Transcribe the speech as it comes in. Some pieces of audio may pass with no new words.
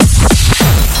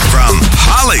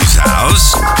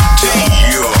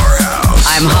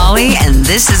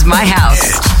This is my house.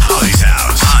 It's Holly's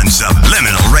house on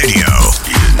Subliminal Radio.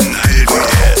 United we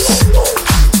dance.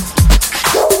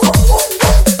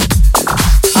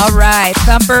 All right,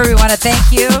 Thumper, we want to thank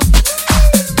you.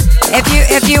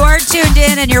 If you are tuned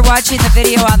in and you're watching the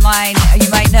video online,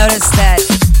 you might notice that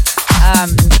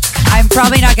I'm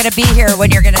probably not going to be here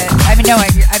when you're going to...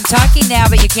 I'm talking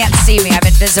now, but you can't see me. I'm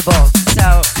invisible.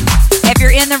 So if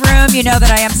you're in the room, you know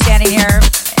that I am standing here.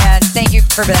 And thank you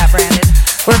for that, Brandon.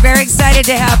 We're very excited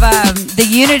to have the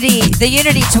Unity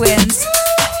twins.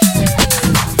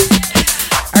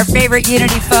 Our favorite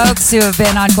Unity folks who have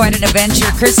been on quite an adventure.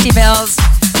 Christi Mills,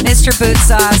 Mr.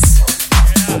 Bootsauce.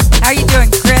 How are you doing,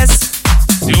 Chris?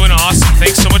 Doing awesome.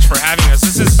 Thanks so much for having us.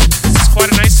 This is quite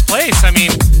a nice place. I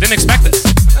mean, didn't expect this.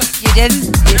 You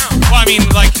didn't? No. Well, I mean,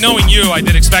 like, knowing you, I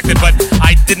did expect it, but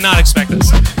I did not expect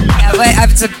this. Yeah, but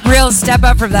it's a real step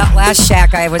up from that last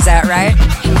shack I was at, right?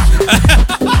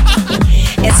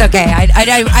 It's okay.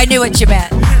 I knew what you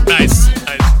meant. Nice.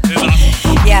 It was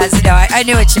awesome. Yes, no, I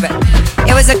knew what you meant.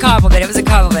 It was a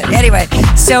compliment. Anyway,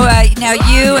 so now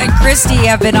you and Christi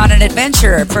have been on an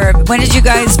adventure. When did you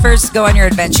guys first go on your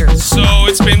adventure? So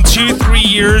it's been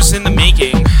 2-3 years in the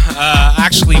making.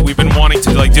 Actually, we've been wanting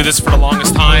to do this for the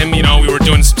longest time. You know, we were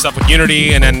doing some stuff with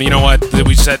Unity, and then you know what?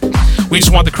 We said we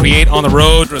just want to create on the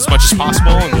road as much as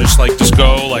possible, and just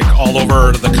go all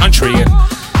over the country. And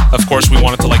of course, we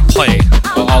wanted to play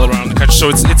all around the country. So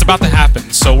it's about to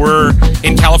happen. So we're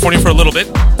in California for a little bit,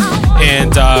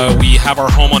 and we have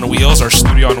our home on wheels, our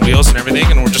studio on wheels, and everything.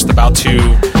 And we're just about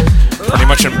to pretty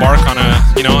much embark on a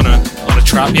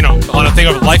thing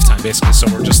of a lifetime, basically. So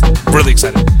we're just really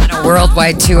excited. A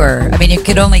worldwide tour. I mean, you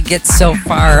could only get so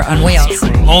far on wheels.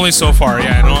 Only so far,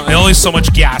 yeah. And only so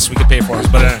much gas we could pay for us,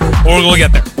 but we'll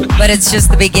get there. But it's just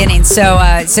the beginning. So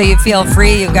you feel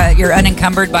free. You're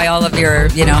unencumbered by all of your,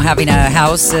 having a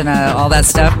house and all that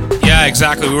stuff. Yeah,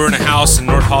 exactly. We were in a house in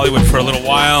North Hollywood for a little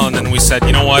while, and then we said,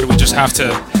 you know what? We just have to.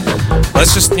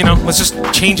 Let's just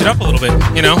change it up a little bit.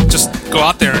 Just go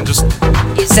out there and just.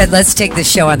 You said, let's take this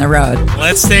show on the road.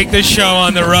 Let's take this show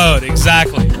on the road.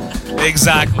 Exactly.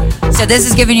 So this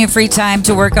is giving you free time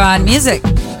to work on music.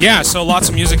 Yeah, so lots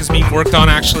of music is being worked on.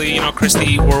 Actually,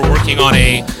 Christi, we're working on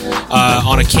a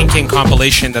King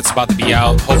compilation that's about to be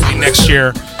out hopefully next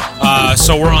year.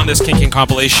 So we're on this King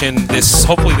compilation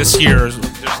hopefully this year. There's,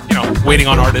 waiting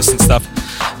on artists and stuff.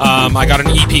 I got an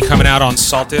EP coming out on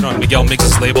Salted on Miguel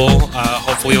Miggs' label,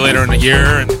 hopefully later in the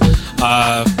year, and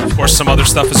of course some other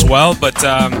stuff as well. But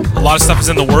a lot of stuff is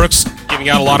in the works. Giving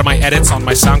out a lot of my edits on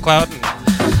my SoundCloud.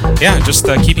 And, yeah, just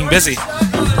keeping busy.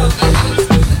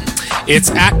 It's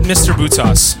at Mr.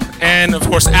 Bootsauce, and of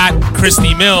course at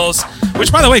Christi Mills.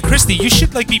 Which, by the way, Christi, you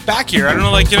should be back here. I don't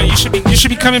know, you should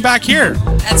be coming back here.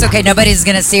 That's okay. Nobody's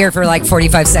gonna see her for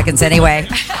 45 seconds anyway.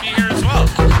 She should be here as well.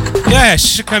 Yeah, she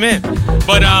should come in.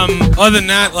 But other than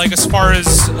that, as far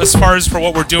as for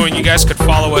what we're doing, you guys could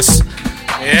follow us.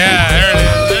 Yeah,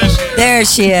 there it is. There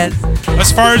she is.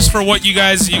 As far as for what you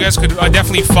guys could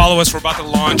definitely follow us. We're about to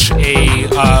launch a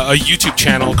YouTube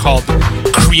channel called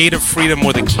Creative Freedom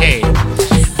with a K.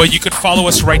 But you could follow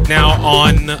us right now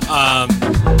on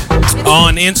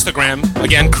Instagram.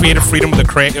 Again, Creative Freedom with a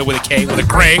Cray,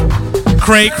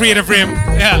 Creative Freedom.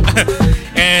 Yeah.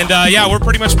 And we're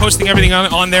pretty much posting everything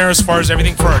on there as far as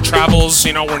everything for our travels.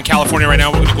 We're in California right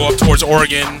now. We're going to go up towards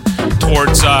Oregon,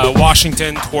 towards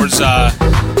Washington, towards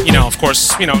of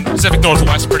course, Pacific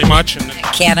Northwest pretty much. And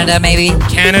Canada, maybe?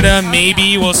 Canada,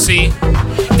 maybe. We'll see.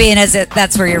 Being as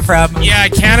that's where you're from. Yeah,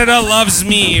 Canada loves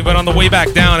me, but on the way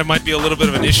back down, it might be a little bit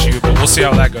of an issue, but we'll see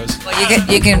how that goes. Well,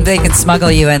 they can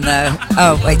smuggle you in the...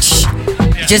 Oh, wait, shh.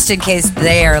 Yeah. Just in case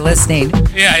they are listening.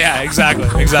 Yeah, exactly.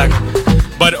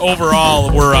 But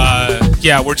overall, we're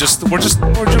just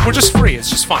free. It's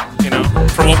just fun,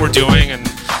 for what we're doing, and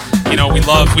we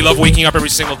love waking up every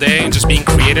single day and just being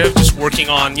creative, just working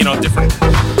on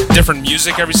different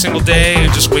music every single day,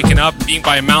 and just waking up, being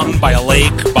by a mountain, by a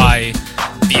lake, by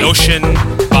the ocean,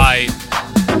 by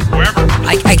wherever.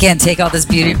 I can't take all this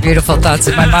beautiful thoughts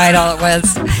in my mind all at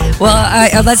once.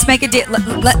 Well, let's make a deal.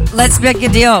 Let's make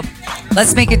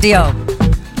a deal.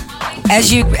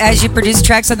 As you produce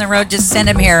tracks on the road, just send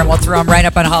them here and we'll throw them right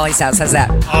up on Holly's house. How's that?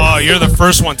 Oh, you're the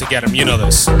first one to get them. You know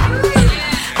this.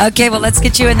 Okay, well, let's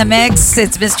get you in the mix.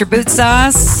 It's Mr.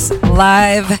 Bootsauce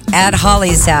live at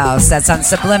Holly's house. That's on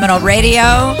Subliminal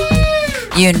Radio.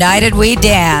 United we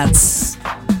dance.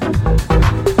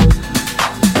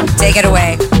 Take it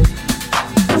away.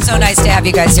 So nice to have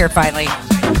you guys here finally.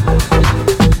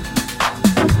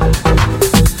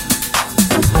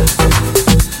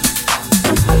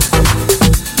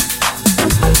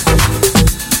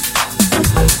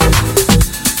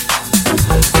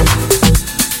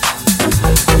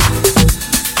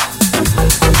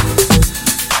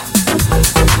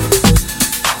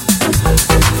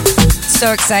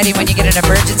 so exciting when you get an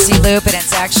emergency loop and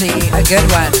it's actually a good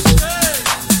one.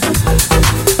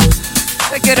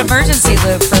 A good emergency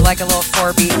loop for like a little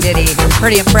 4-beat ditty. I'm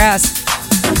pretty impressed.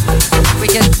 We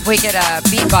could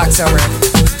beatbox over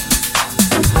it.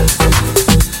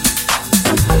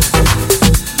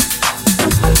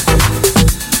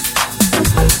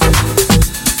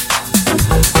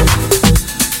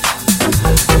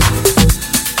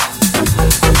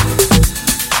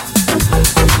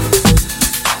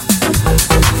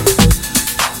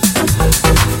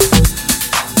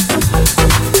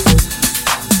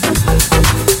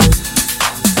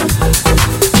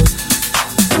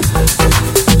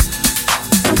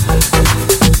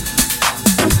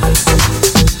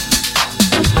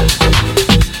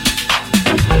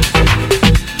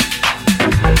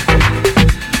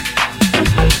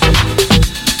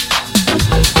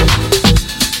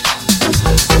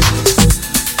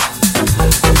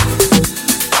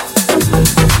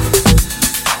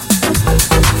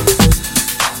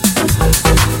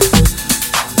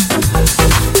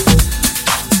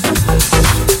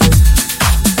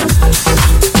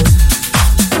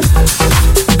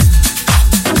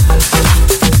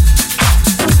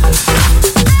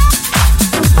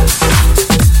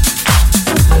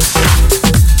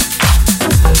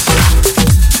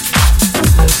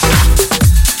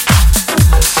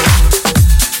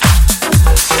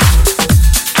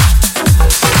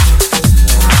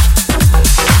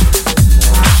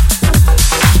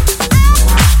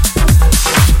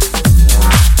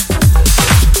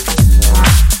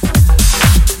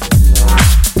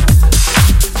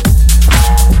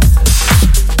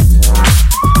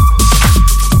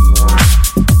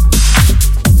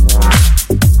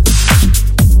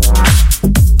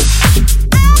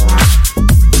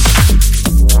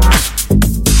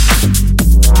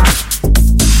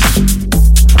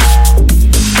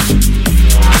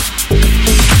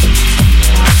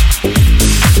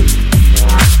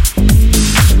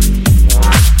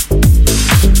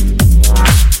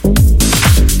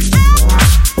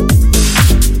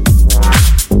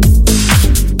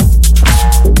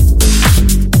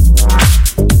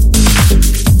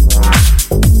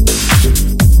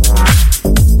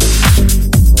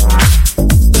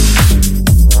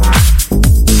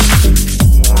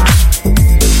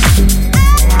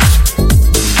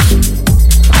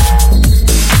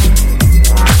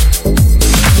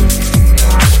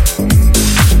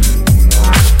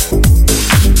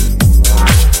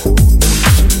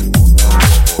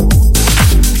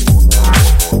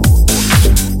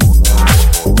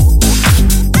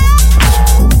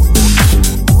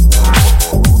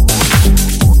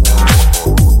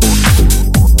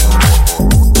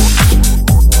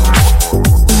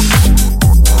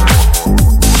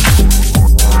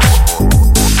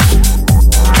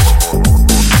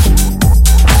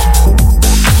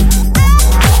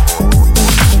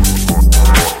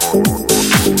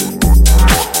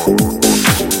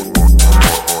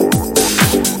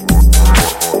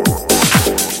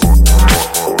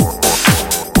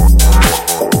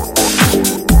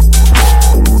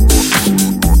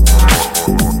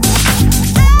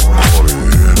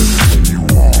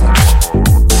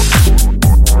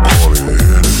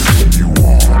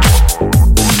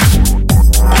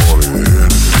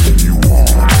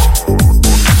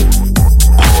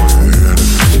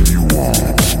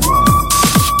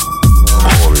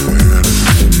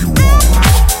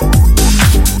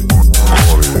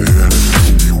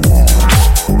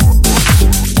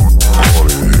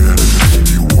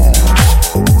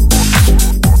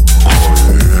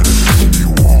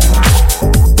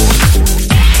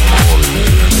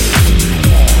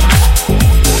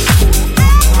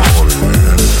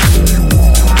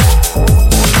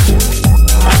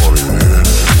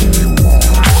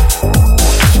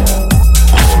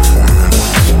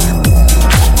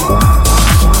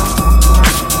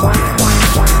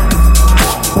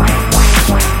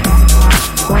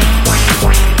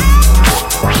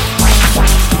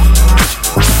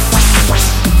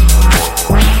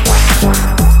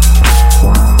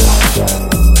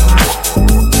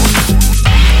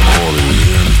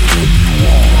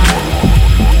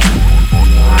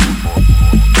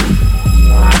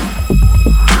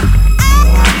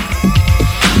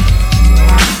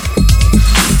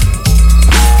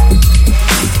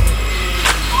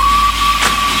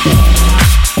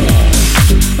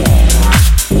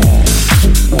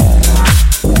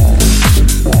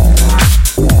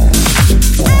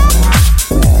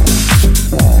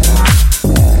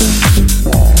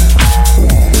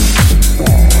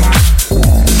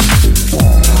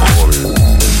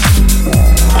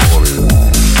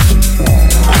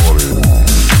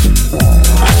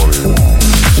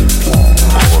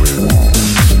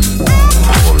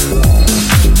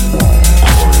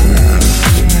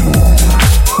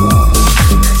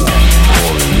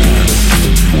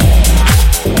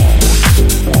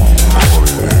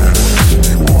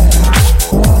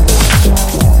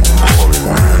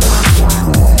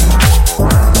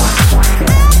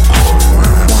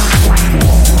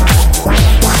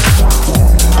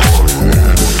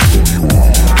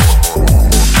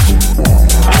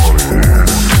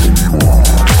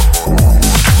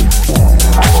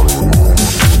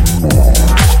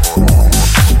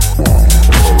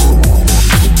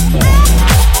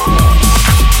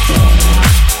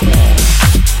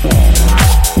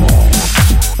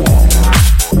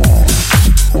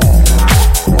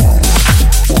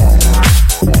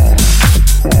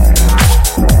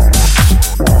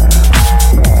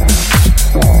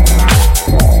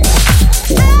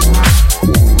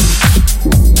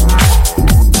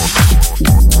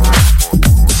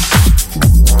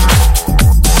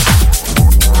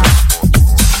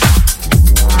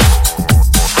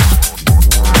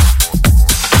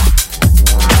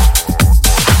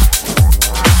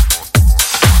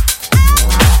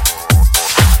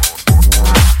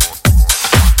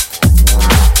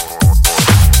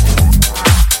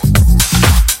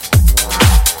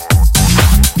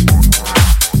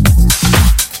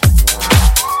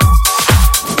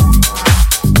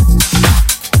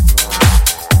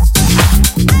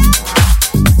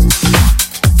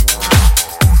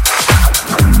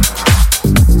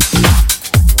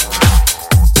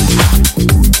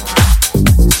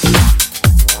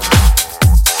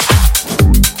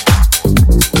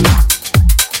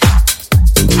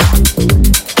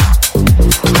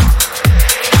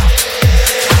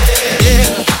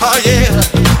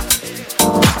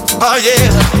 Oh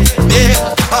yeah,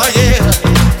 yeah, oh yeah.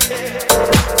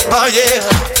 Oh yeah,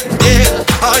 yeah,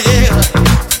 oh yeah.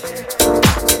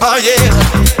 Oh yeah,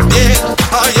 yeah,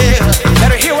 oh yeah.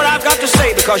 Better hear what I've got to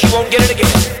say because you won't get it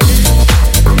again.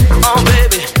 Oh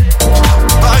baby.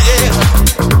 Oh yeah.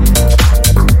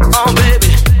 Oh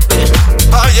baby.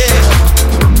 Oh yeah.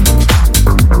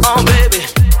 Oh baby.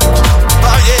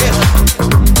 Oh yeah.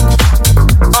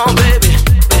 Oh baby.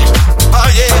 Oh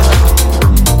yeah.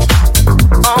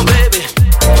 Oh baby.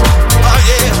 Oh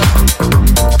yeah.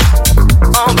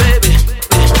 Oh baby.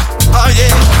 Oh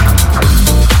yeah.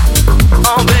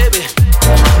 Oh baby.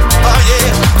 Oh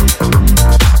yeah.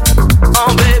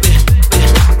 Oh baby.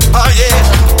 Oh yeah.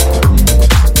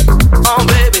 Oh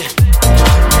baby.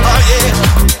 Oh yeah.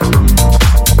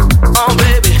 Oh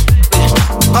baby.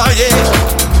 Oh yeah.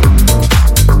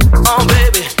 Oh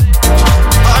baby.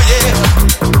 Oh yeah.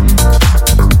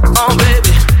 Oh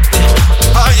baby.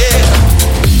 Oh yeah.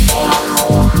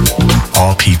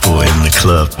 All people in the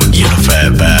club with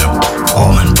unified vibe,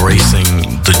 all embracing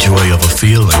the joy of a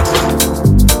feeling.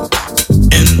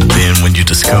 And then when you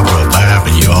discover a vibe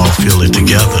and you all feel it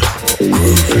together,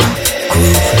 grooving,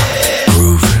 grooving,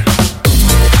 grooving.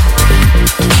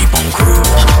 Keep on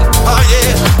grooving. Oh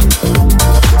yeah.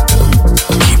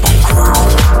 Keep on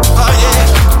grooving. Oh yeah.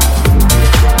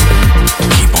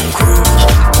 Keep on grooving.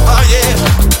 Oh yeah.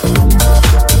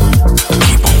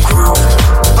 Keep on grooving.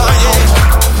 Oh yeah.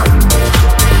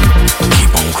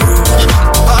 Keep on grooving.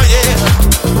 Oh yeah.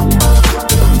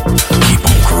 Keep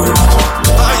on grooving.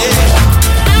 Oh yeah.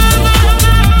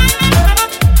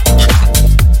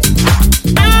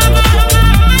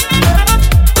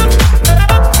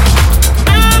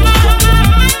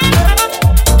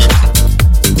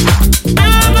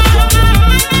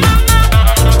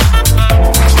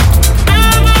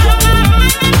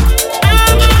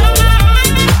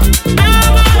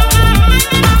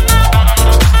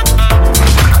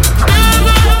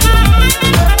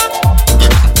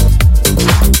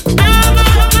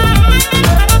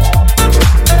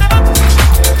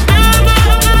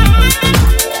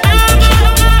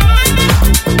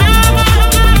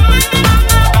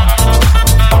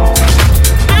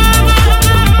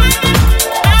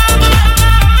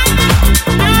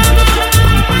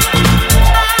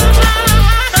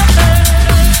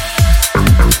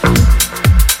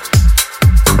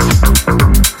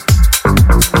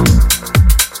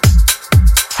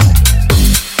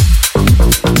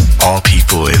 All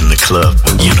people in the club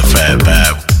with unified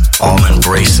vibe, all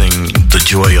embracing the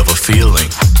joy of a feeling.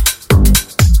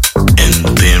 And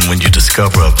then when you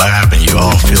discover a vibe and you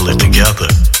all feel it together,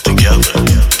 together,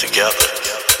 together,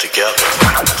 together,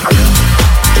 together,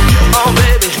 Oh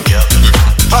baby. together,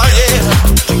 Oh yeah.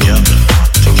 together,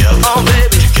 together, Oh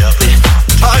baby. together,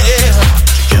 Oh yeah.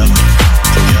 together,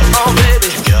 together, Oh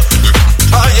baby. together,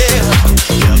 Oh yeah.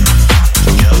 together,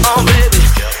 together, Oh baby.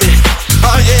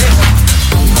 Oh yeah.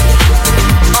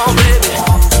 Oh baby.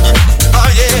 Oh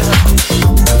yeah.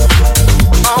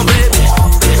 Oh baby.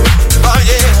 Oh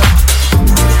yeah.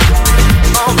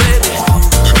 Oh baby.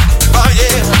 Oh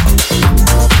yeah.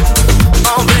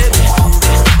 Oh baby.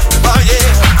 Oh yeah.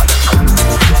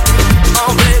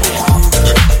 Oh baby.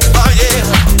 Oh yeah.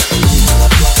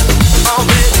 Oh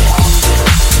baby.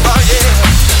 Oh yeah.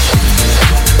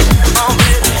 Oh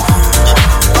baby.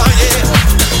 Oh yeah.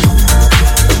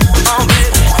 Oh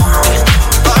baby.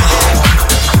 Oh yeah.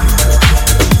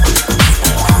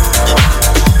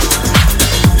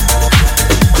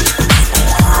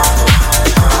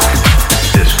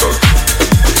 disco,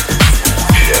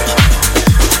 shake,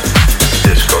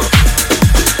 disco,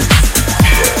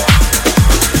 shake,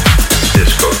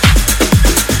 disco,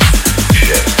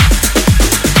 shake.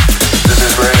 This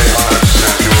is Ray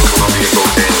 100% pure Colombian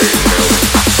cocaine, ladies and gentlemen.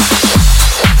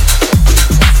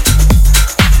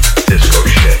 Disco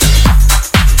shake.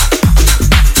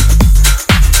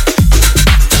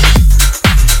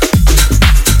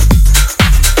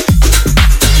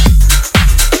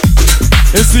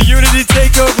 It's the Unity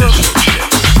Takeover of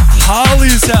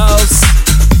Holly's House,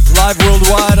 live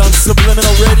worldwide on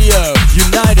Subliminal Radio.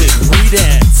 United, we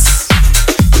dance.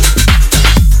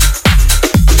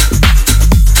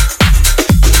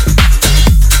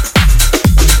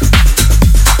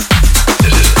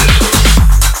 This is disco.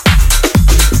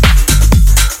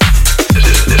 This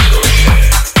is disco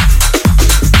shake.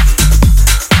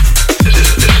 This is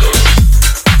disco.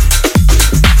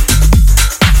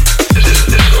 This is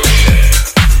disco shake.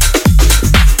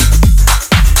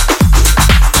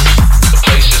 The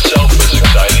place itself is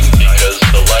exciting because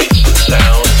the lights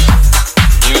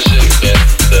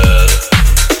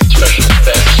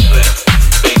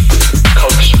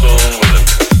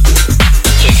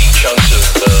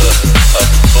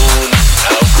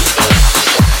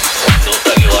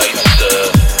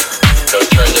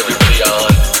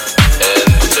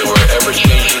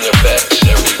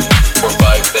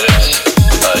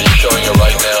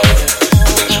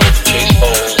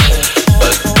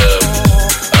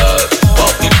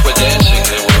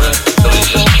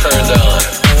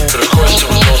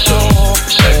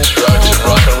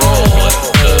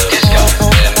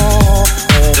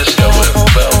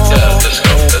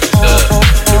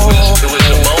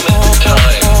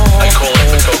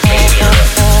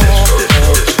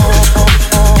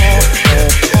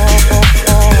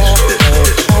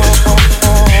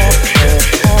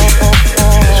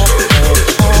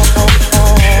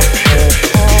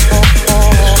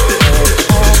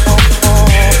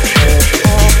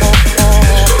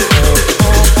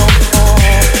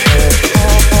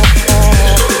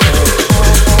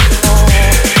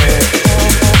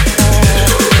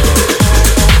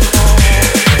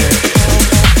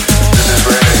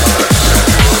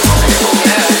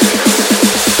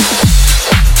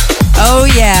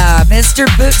Mr.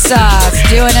 Bootsauce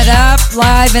doing it up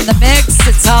live in the mix.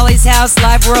 It's Holly's House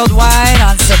live worldwide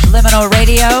on Subliminal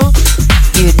Radio.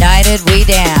 United we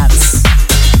dance.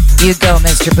 You go,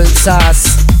 Mr.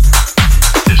 Bootsauce.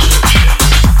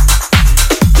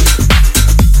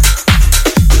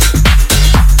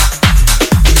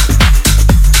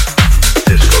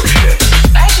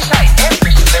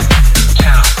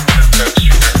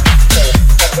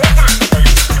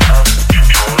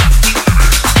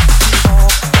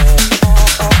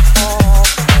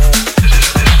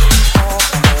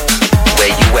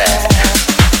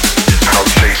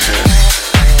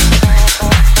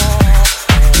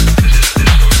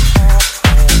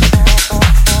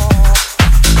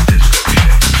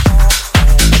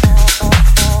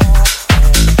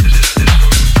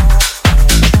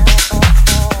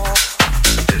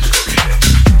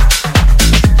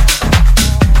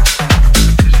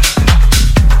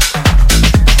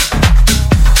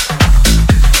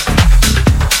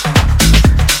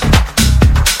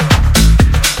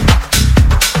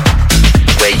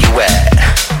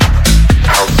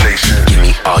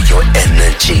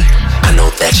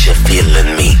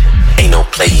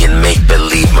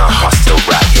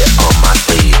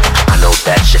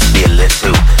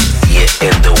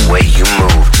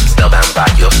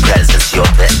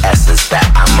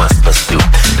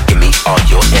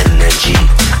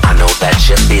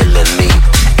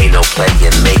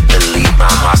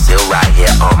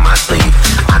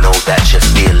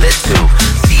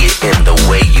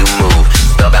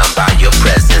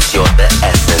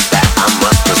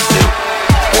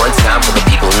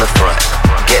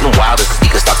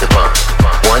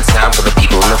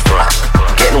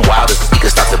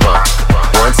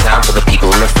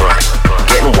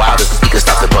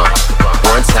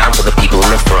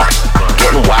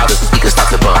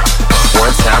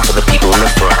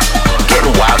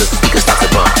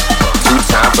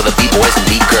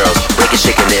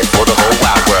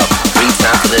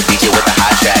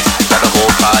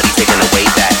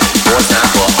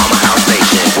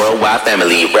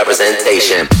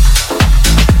 Representation.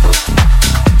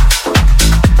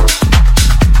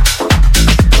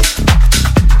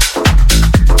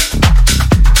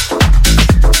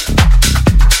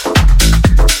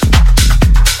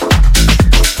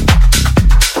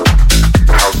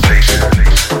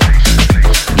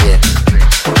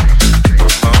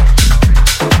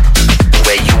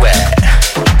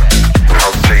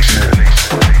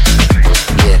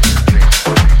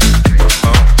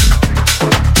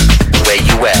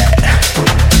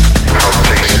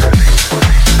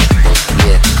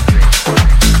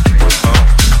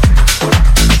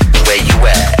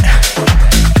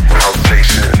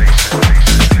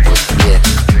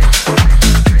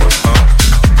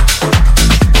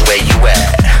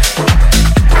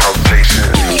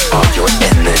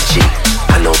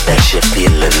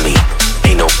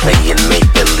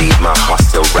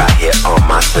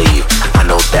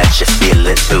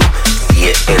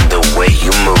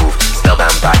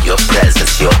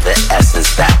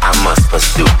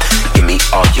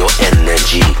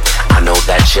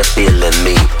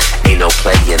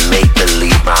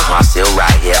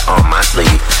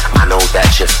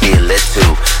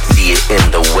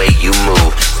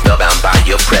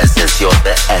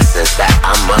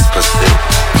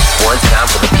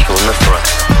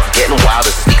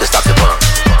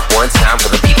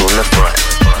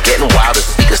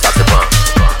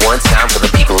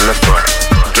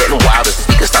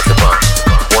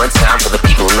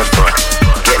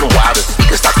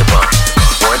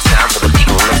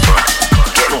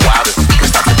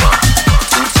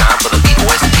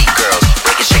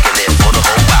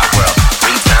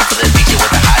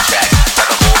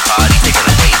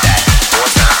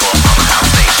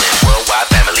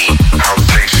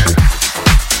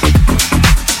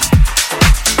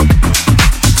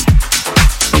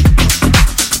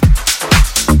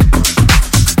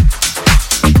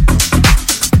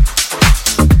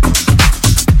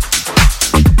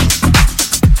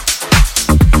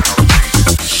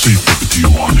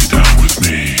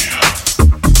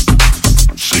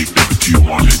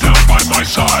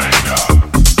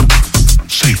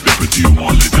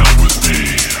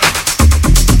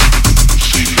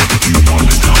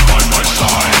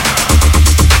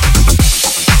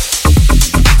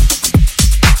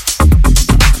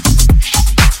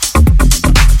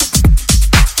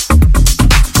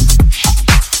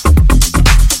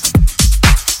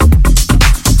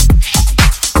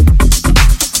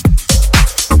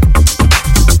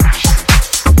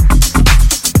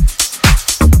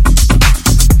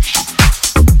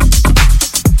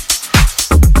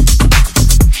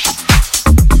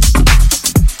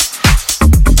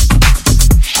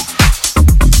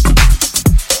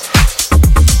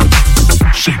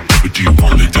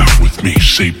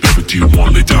 baby, do you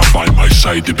wanna lay down by my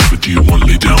side? Baby, do you wanna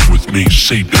lay down with me?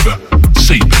 Say, baby,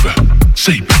 say, baby,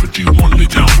 say, baby, do you wanna lay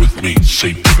down with me?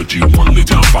 Say, baby, do you wanna lay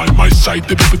down by my side?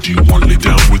 Baby, do you wanna lay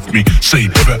down with me? Say,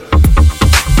 baby.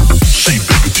 Say,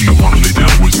 baby, do you wanna lay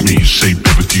down with me? Say,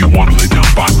 baby, do you wanna lay down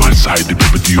by my side?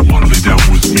 Baby, do you wanna lay down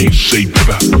with me? Say,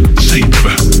 baby, say,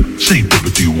 baby, say, baby,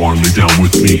 do you wanna lay down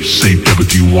with me? Say, baby,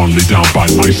 do you wanna lay down by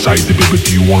my side? Baby,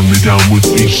 do you wanna lay down with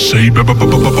me? Say, baby,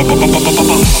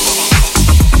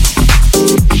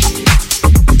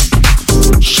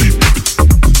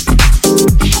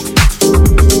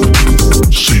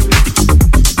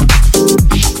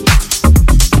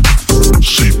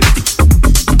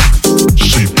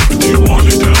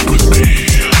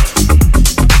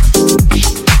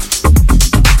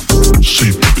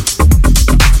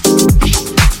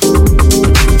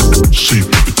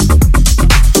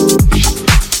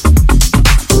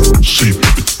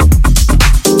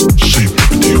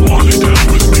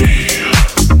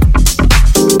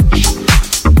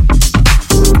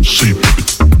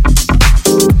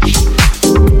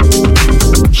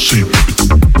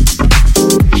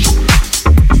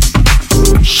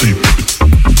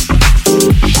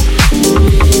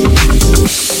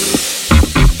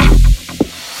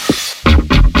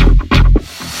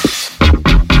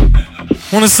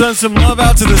 Want to send some love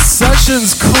out to the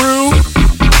Sessions crew.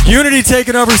 Unity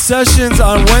taking over Sessions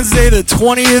on Wednesday the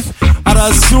 20th at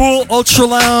Azul Ultra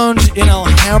Lounge in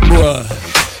Alhambra.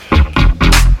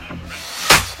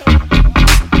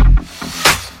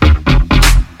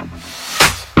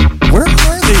 Where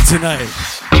are they tonight?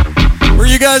 Where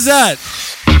you guys at?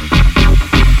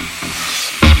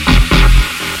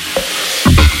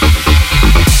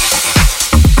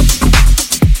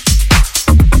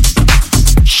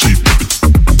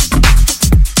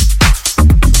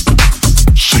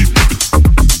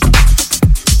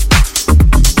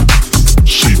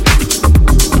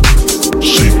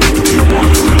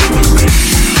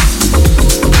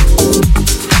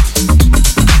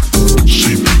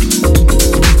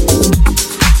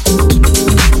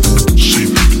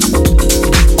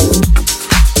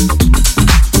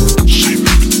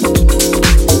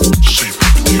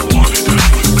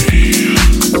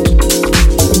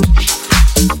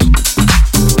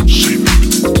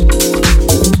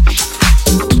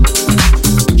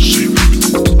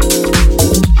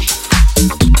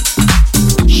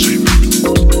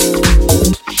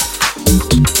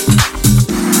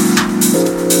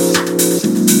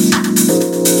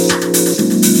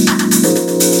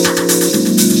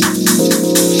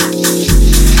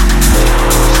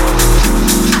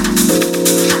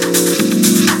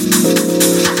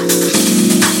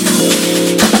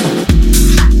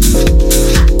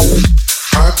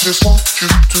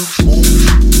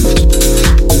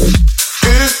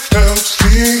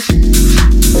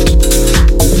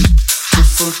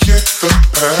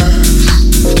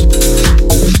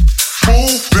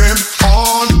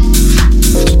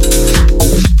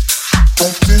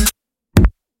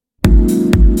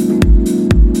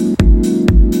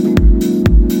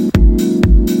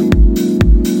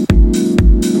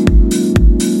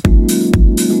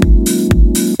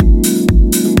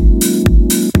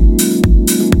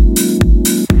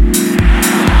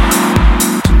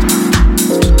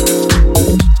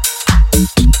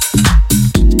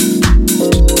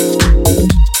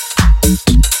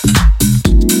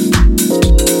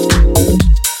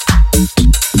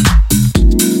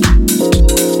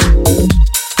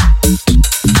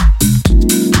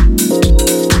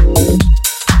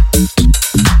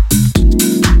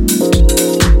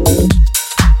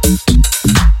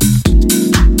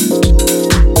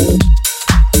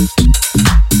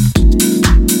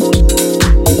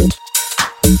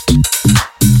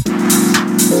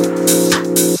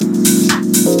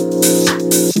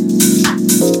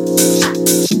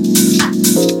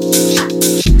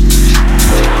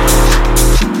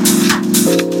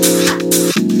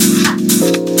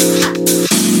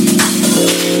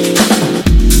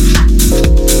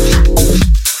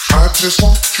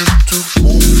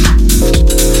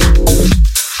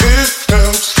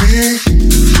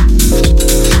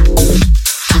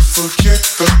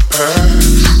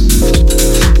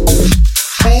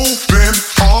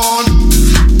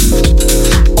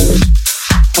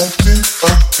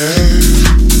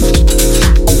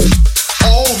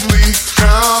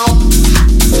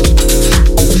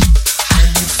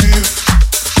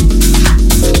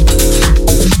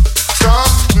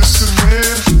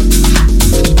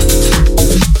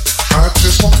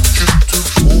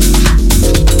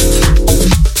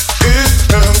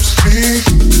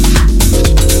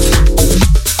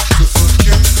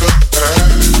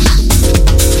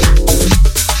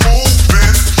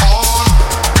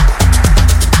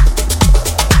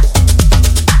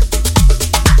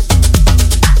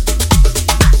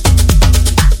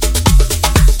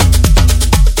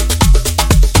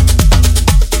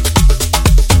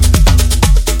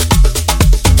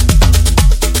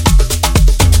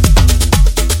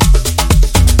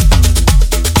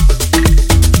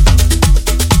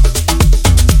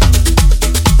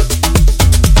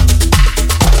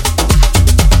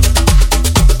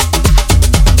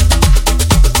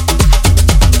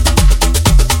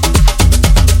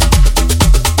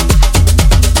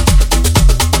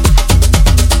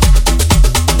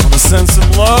 Send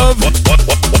some love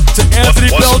to Anthony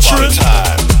Beltran.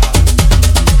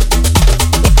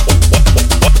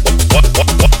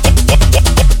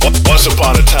 Once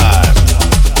upon a time,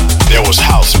 there was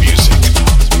house music,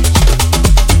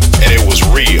 and it was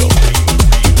real,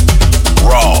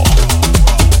 raw,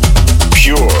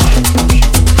 pure,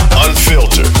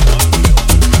 unfiltered.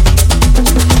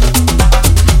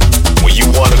 When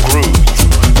you want a groove,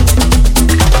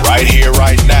 right here,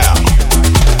 right now,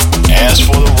 ask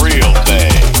for the real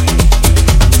thing.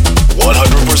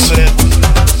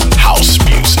 100% house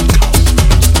music.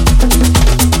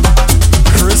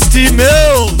 Christi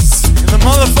Mills in the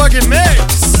motherfucking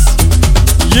mix.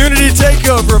 Unity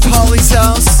takeover of Holly's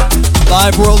house,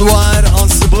 live worldwide on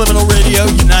Subliminal Radio.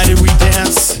 United we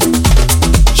dance.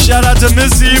 Shout out to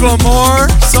Miss Eva Moore,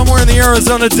 somewhere in the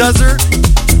Arizona desert.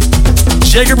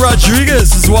 Jacob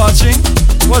Rodriguez is watching.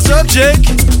 What's up, Jake?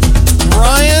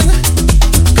 Brian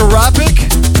Garapik.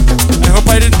 I hope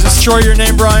I didn't destroy your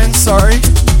name, Brian. Sorry.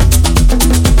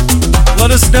 Let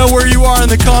us know where you are in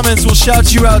the comments. We'll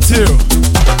shout you out too.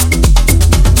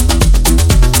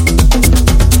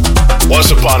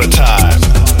 Once upon a time,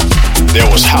 there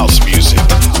was house music,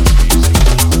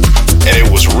 and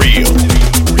it was real,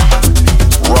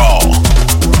 raw,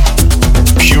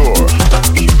 pure,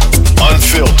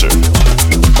 unfiltered.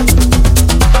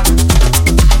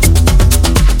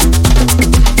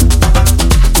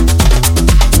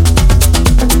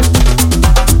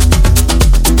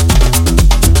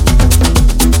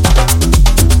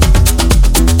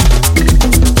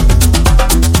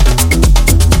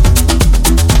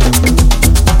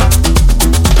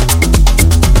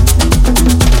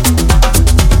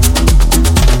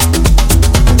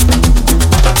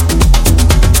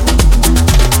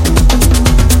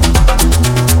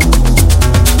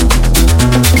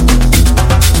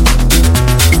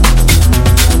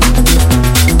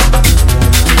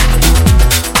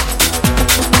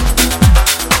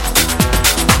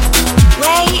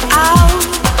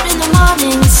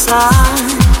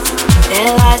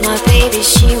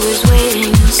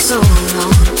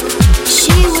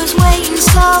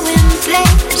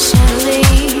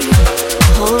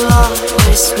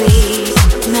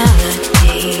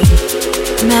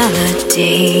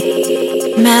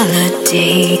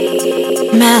 Melody.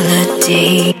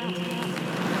 Melody.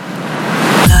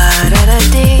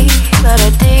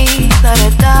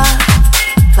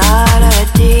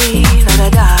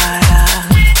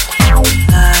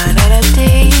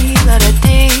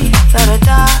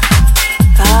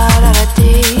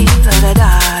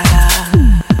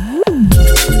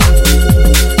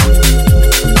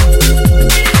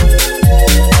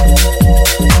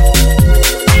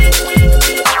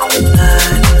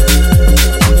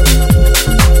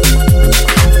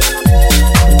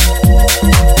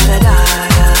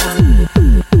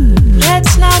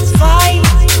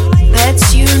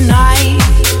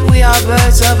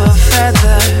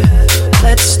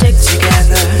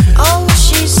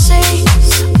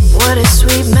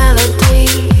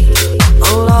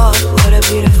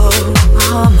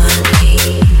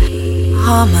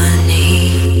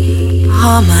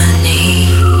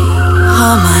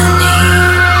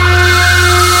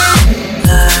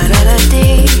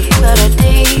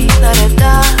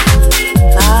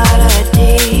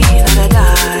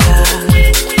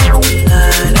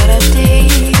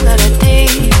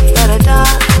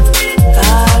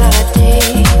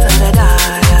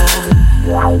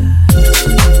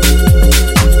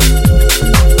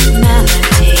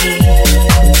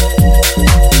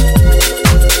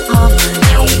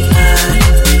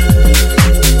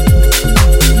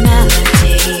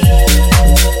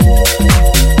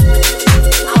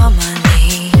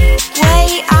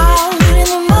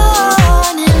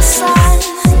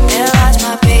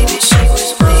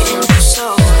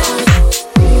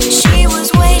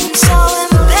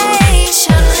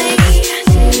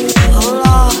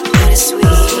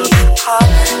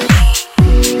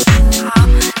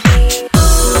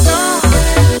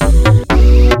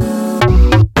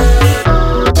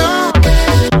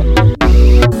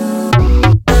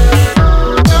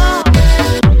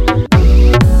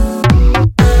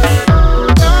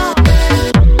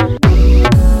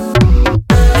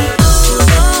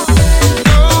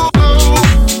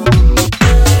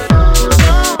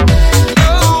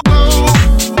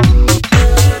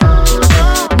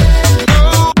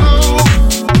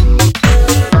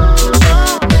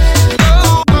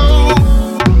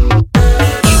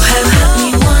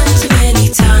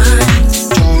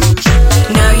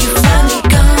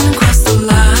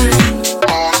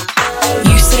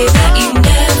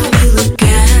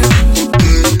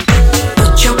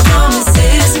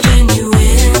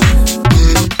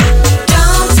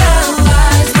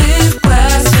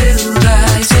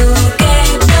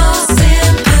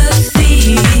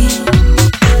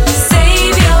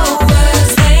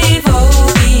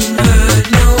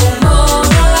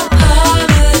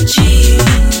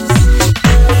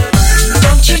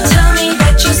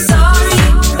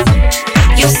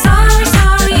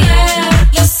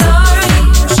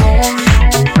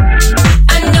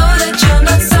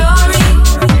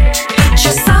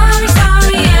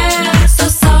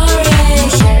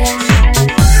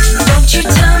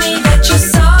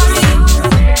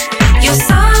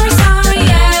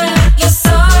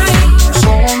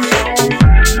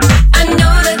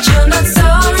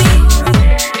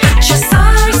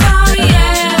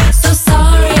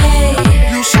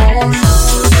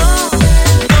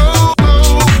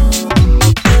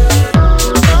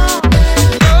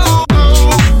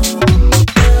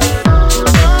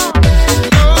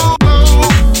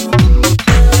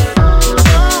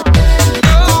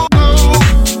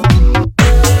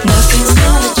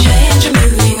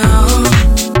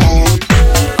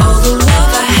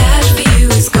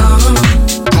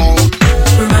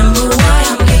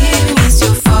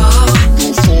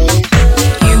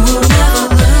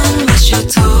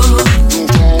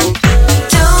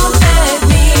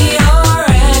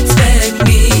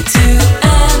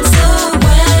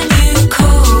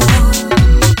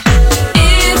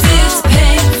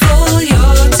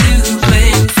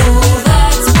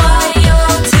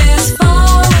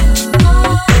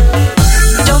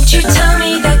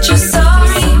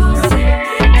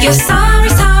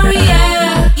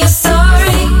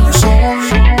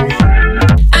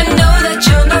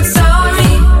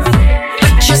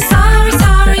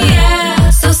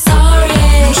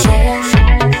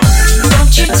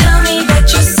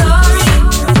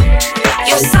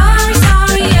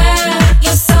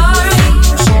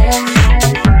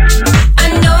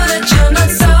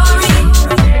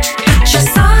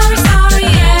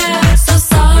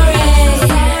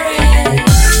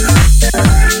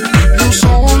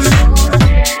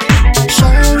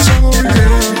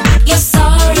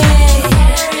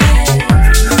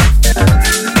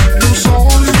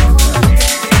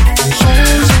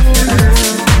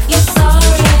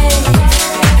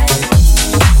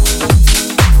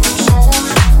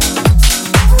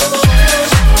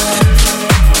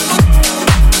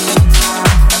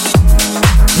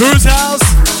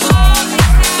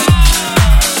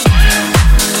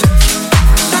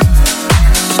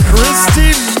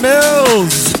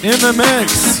 the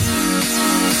mix.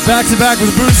 Back to back with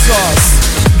Bootsauce.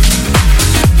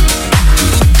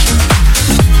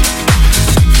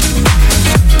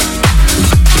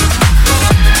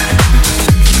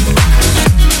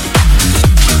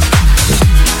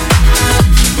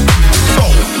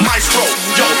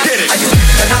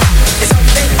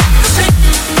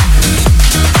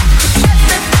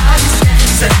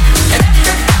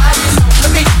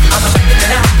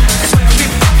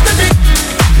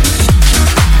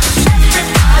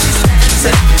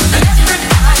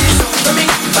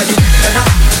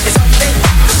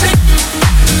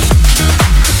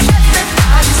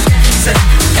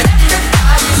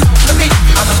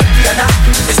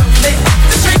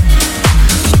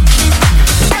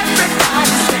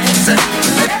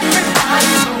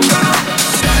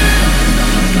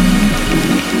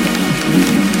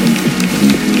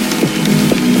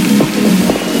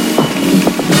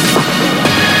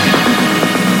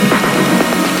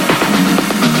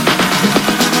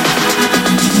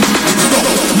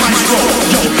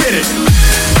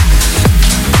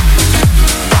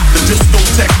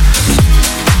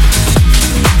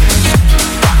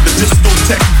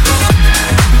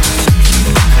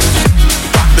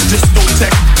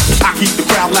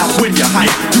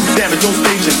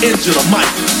 To the mic,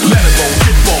 let it roll,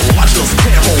 get roll. I just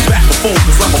can't hold back the phone,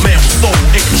 cause I'm a man with soul,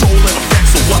 in control and effect,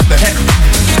 so what the heck?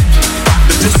 Rock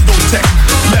the discotheque,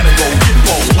 let it roll, get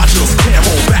roll. I just can't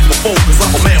hold back the phone, cause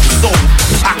I'm a man with soul.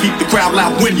 I keep the crowd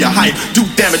loud when you hype, do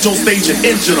damage on stage and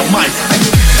injure the mic.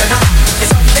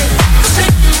 It's something to see.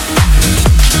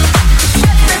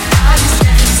 Everybody's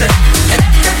dancing, and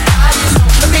everybody's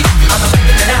over me. I'm a man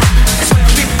now, that's where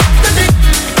we put the beat.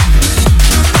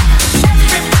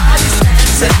 Everybody's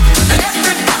dancing.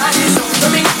 Everybody's over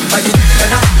me, but you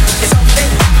and I, it's something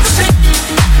to see.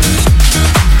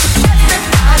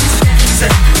 Everybody's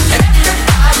dancing, and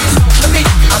everybody's over me.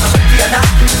 I'm a baby and I,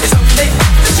 it's something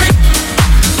to see.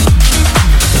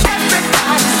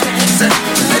 Everybody's dancing,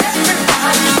 and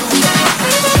everybody's over me.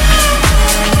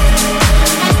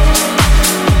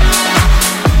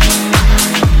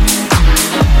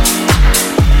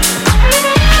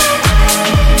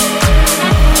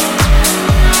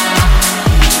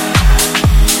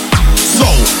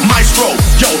 Maestro,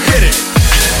 yo, hit it.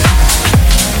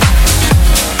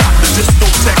 Rock the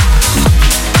discotheque.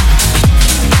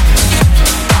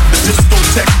 Rock the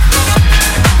discotheque.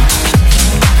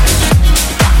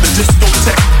 Rock the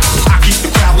discotheque. I keep the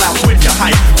crowd loud when you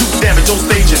hype. Do damage on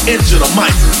stage and injure the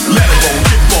mic. Let it roll,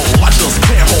 get roll. I just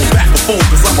can't hold back the phone,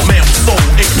 cause I'm a man with soul,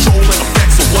 in control and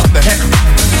effect, so what the heck?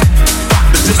 Rock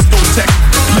the discotheque.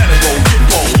 Let it roll, get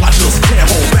roll. I just can't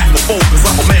hold back the phone, cause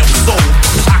I'm a man with soul.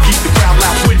 I keep the crowd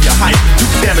loud when you hype. Do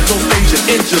damage on stage and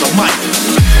injure the mic.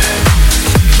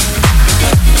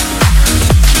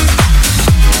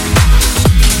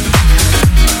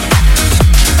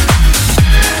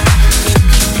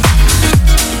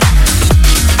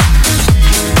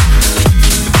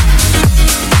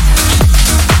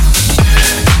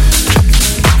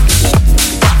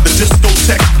 Rock the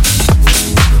discotheque.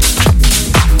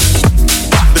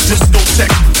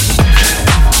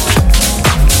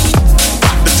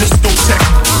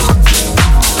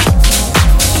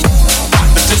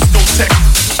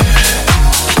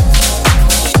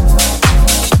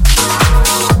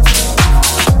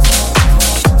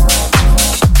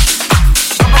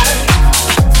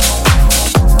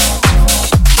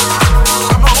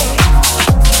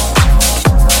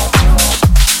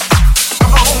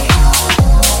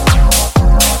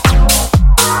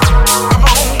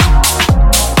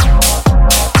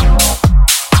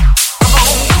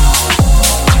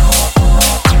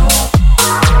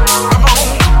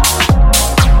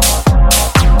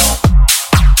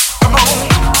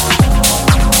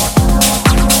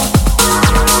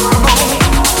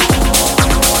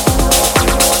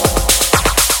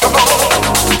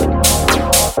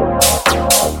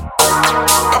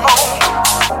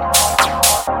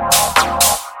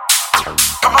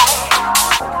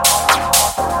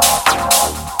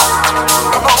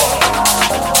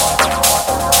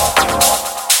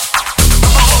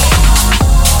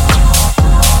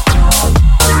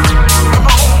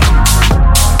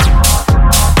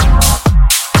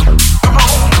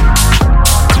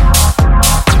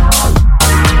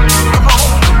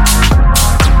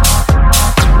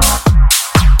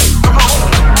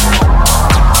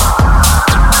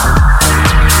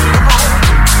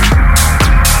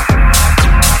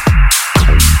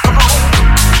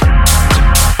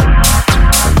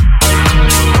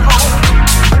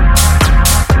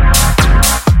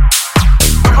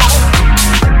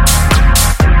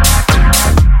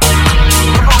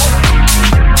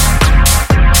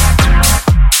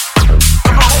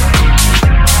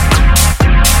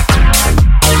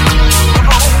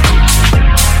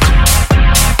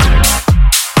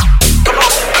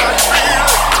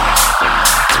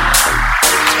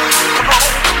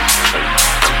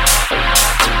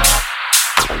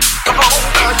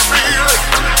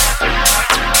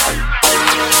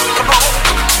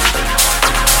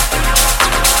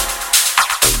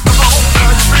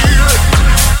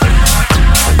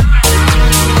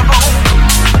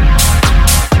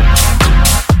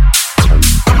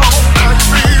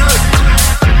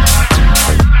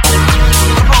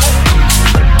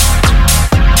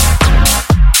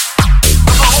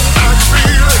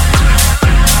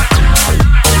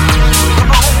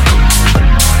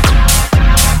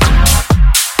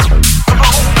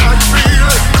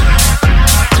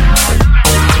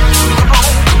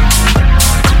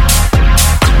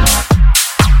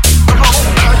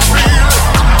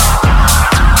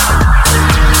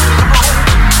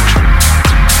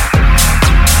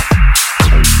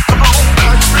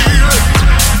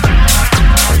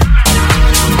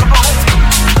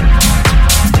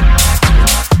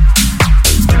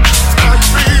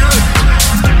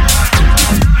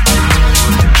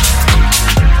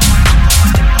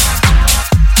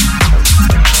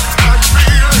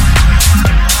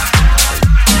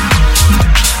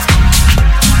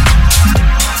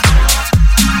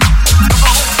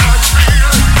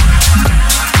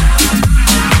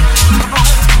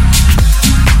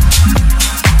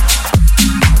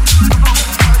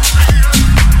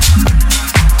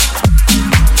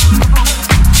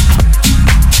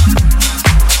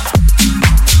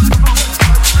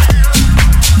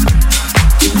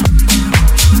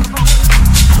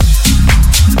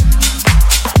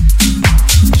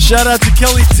 Shout out to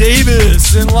Kelly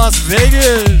Davis in Las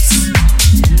Vegas.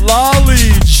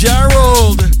 Lolly,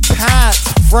 Gerald, Pat,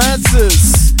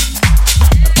 Francis,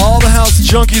 and all the house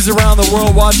junkies around the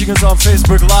world watching us on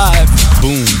Facebook Live.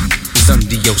 Boom is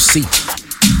under your seat,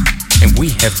 and we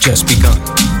have just begun.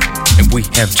 And we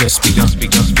have just begun.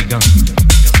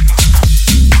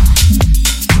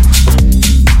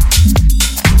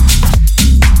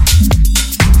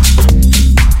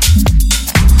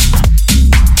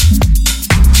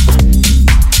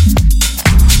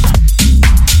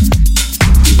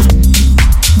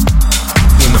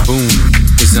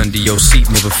 Under your seat,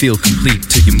 never feel complete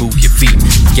till you move your feet.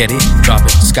 Get it? Drop it,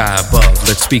 sky above.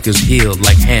 Let speakers heal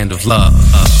like hand of love.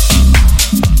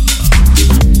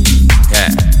 Yeah,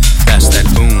 that's that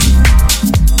boom.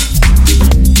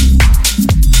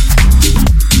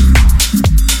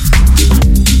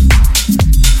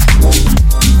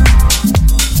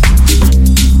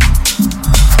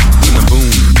 When the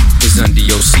boom is under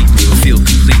your seat, never feel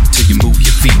complete till you move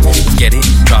your feet. Get it?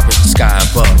 Drop it, sky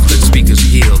above. Let speakers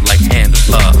heal like hand of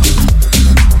love.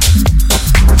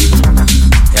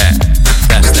 Yeah,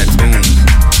 that's that boom.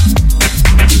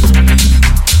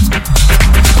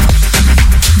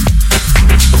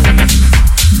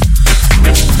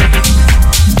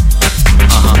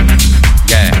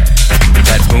 Yeah,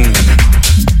 that boom.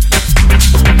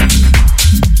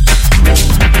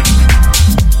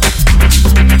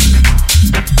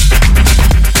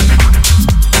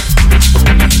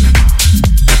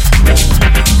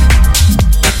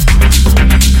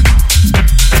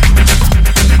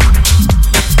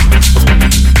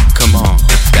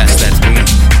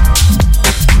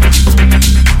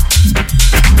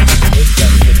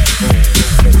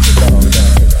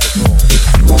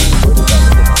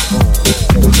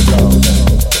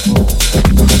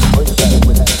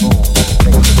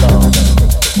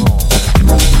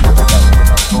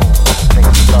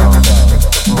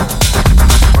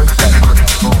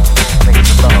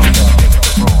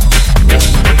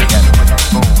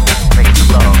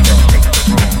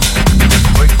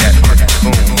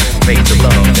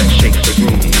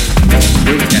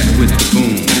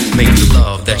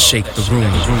 Shake the room.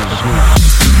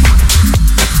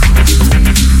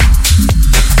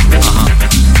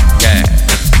 Yeah,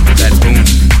 that boom.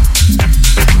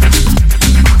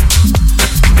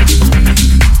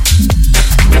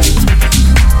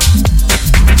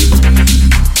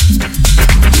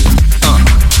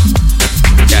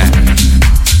 Yeah.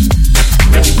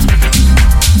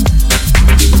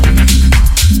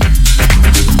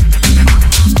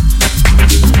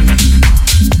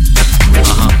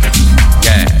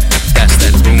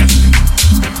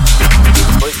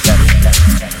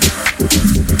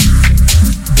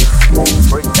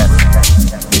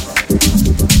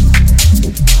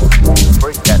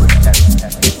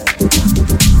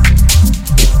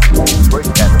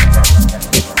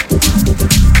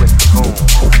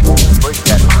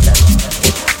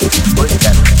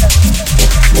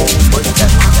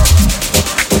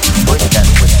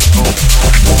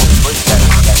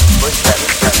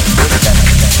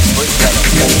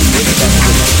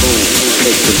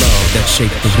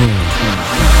 Shake the room.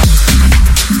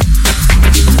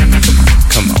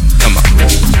 Come on.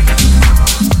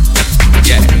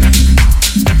 Yeah.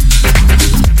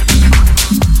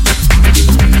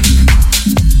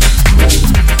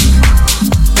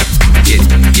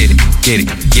 Get it,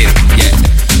 yeah.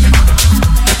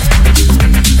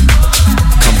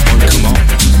 Come on.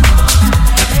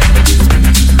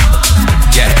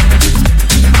 Yeah.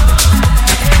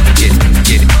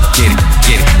 Get it,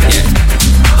 yeah.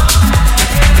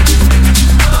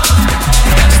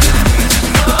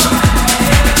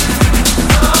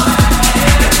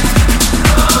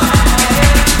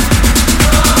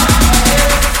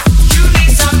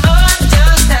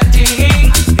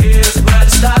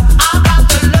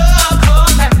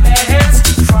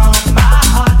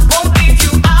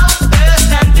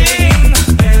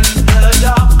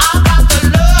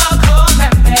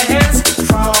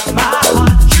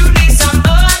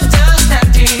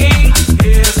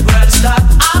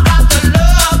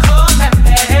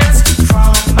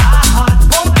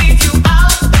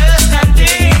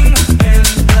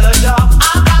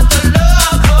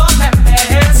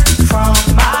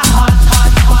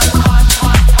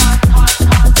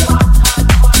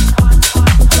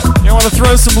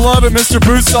 Some love at Mr.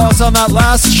 Bootsauce on that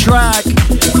last track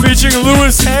featuring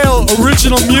Lewis Hale,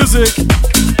 original music.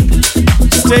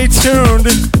 Stay tuned.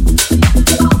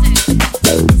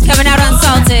 It's coming out on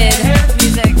Salted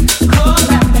Music.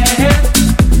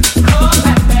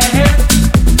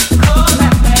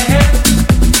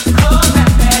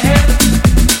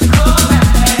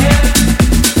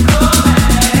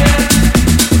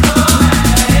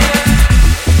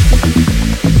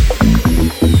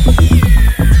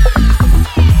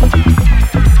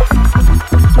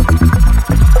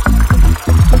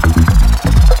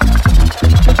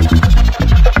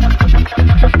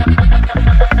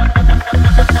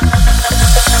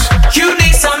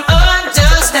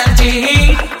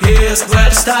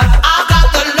 stop. I got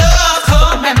the love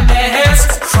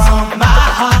commandments from my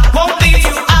heart. Won't leave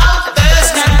you out there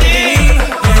standing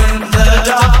in the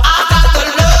dark. I got the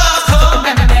love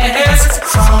commandments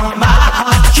from my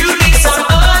heart. You need some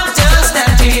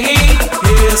understanding.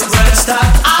 Here's where to stop.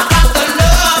 I got the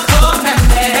love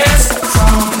commandments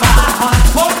from my heart.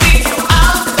 Won't leave you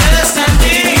out there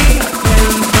standing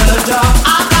in the dark.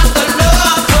 I got the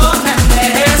love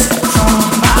commandments from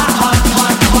my heart.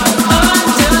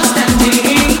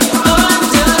 Understanding,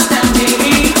 understanding, understanding,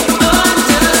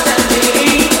 understanding.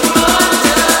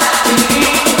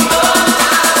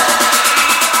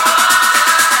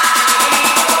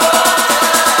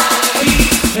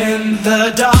 In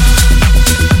the dark.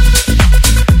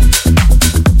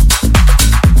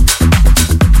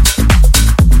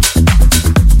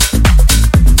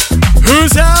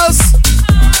 Whose house?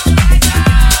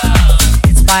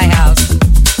 It's my house.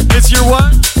 It's your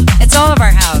what? It's all of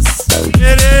our house.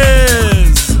 It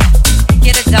is.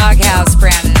 Get a dog house,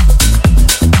 Brandon.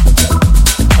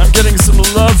 I'm getting some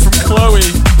love from Chloe.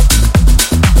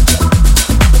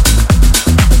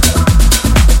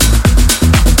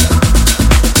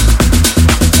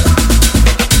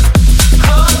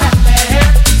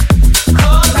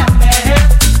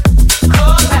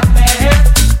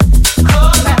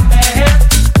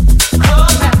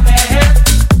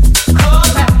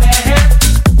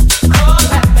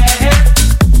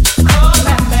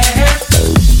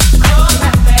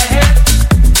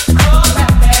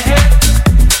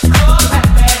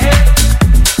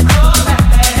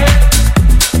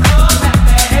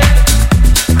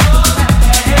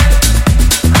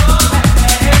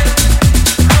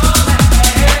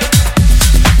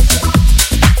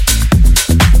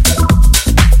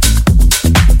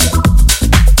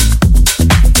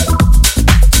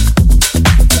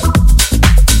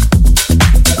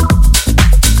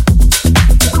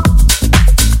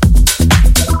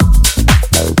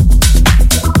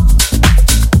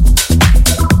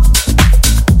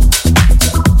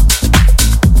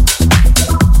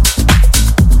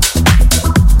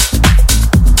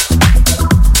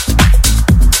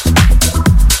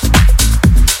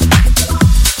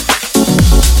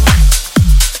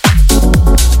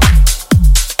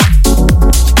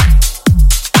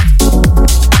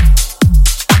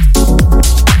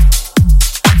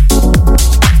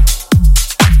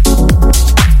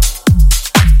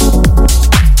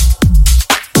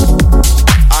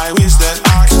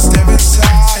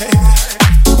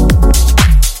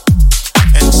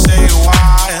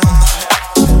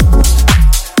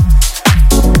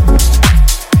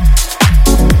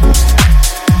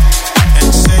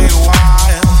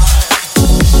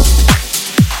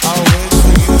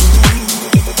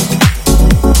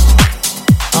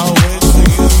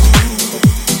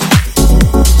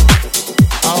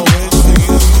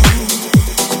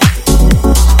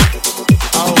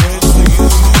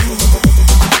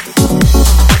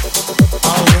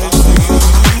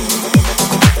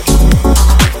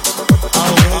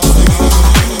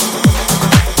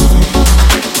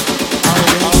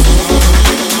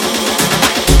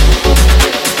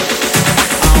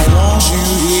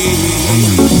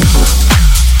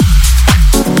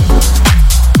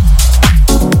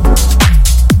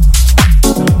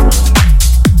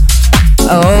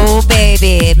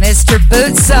 Mr.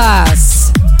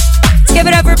 Bootsauce. Let's give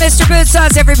it up for Mr.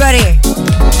 Bootsauce, everybody.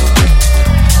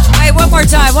 All right, one more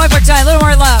time, a little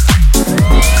more love.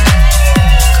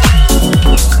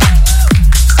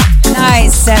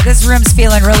 Nice set. This room's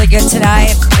feeling really good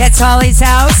tonight. It's Holly's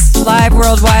house, live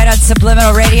worldwide on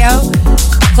Subliminal Radio.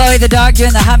 Chloe the dog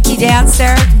doing the Humpty dance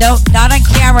there. No, not on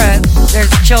camera.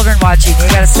 There's children watching. You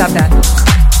gotta stop that.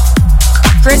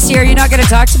 Christi, are you not gonna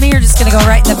talk to me? You're just gonna go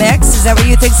right in the mix? Is that what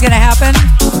you think's gonna happen?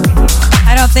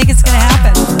 I don't think it's gonna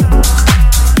happen.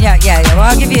 Yeah. Well,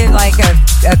 I'll give you like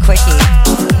a quickie.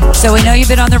 So we know you've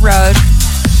been on the road.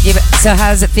 So how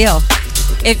does it feel?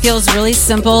 It feels really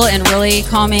simple and really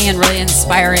calming and really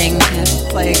inspiring and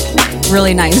like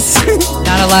really nice.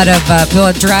 Not a lot of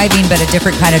driving, but a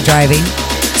different kind of driving.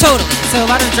 Totally. So a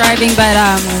lot of driving, but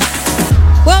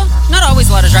well, not always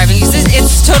a lot of driving.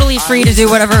 It's totally free to do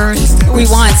whatever we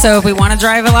want. So if we want to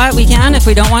drive a lot, we can. If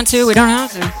we don't want to, we don't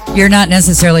have to. You're not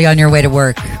necessarily on your way to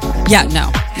work. Yeah,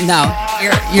 no.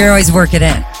 You're always working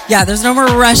it. Yeah, there's no more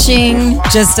rushing.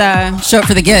 Just show up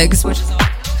for the gigs, which is all.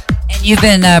 And you've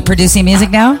been producing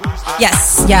music now?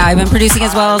 Yes. Yeah, I've been producing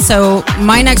as well. So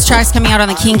my next track's coming out on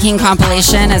the King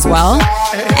compilation as well.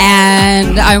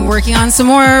 And I'm working on some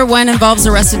more. One involves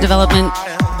Arrested Development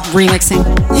remixing.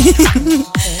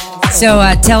 So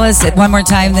tell us one more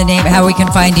time the name, how we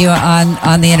can find you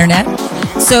on the internet.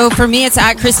 So for me, it's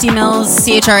at Christi Mills,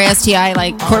 Christi,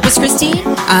 like Corpus Christi,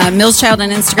 Mills Child on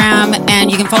Instagram, and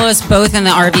you can follow us both in the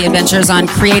RV Adventures on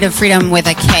Creative Freedom with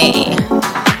a K,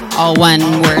 all one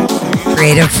word.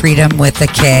 Creative Freedom with a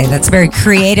K. That's very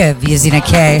creative using a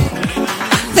K.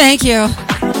 Thank you.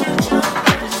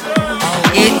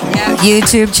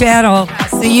 YouTube channel.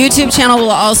 The YouTube channel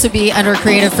will also be under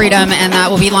Creative Freedom, and that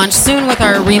will be launched soon with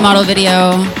our remodel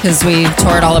video because we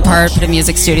tore it all apart, put a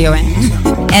music studio in.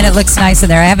 And it looks nice in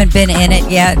there. I haven't been in it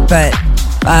yet, but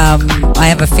I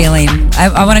have a feeling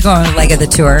I want to go on a leg of the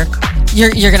tour.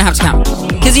 You're gonna have to come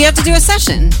because you have to do a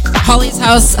session. Holly's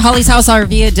House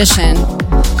RV edition.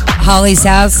 Holly's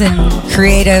House and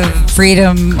Creative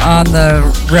Freedom on the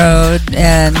road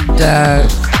and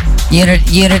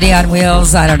Unity on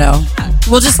Wheels. I don't know.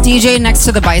 We'll just DJ next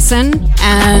to the Bison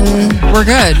and we're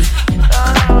good.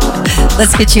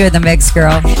 Let's get you in the mix,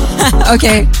 girl.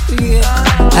 Okay.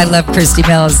 I love Christi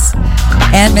Mills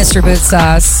and Mr.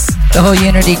 Bootsauce, the whole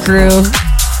Unity crew.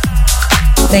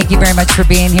 Thank you very much for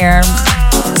being here.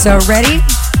 So ready?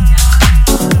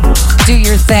 Do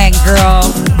your thing, girl.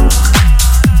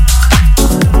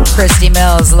 Christi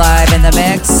Mills live in the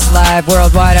mix, live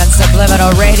worldwide on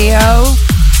Subliminal Radio.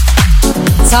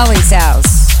 It's Holly's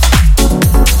House.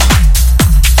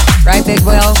 Right, Big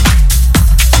Will?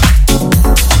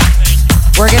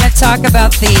 We're going to talk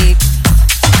about the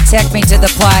Take Me to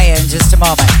the Playa in just a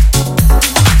moment.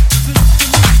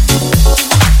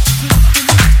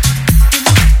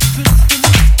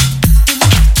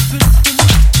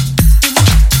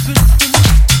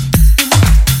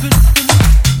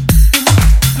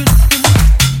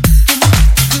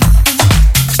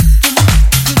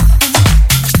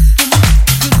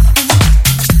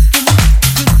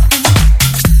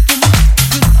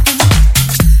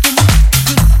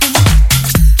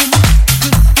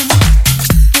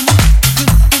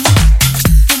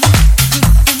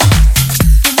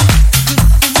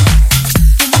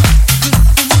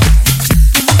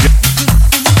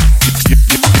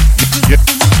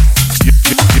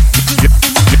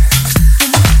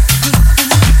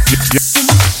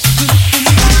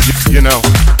 You know,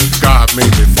 God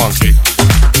made me funky.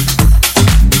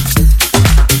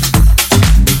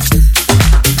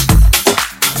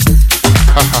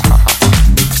 Ha ha ha ha.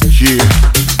 Yeah.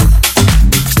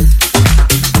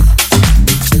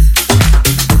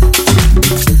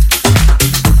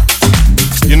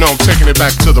 You know, I'm taking it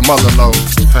back to the mother lode.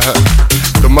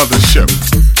 The mothership.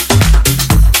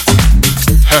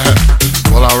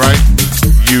 Well, alright.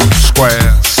 You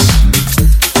squares.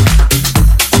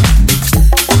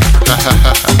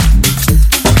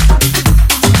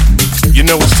 You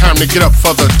know it's time to get up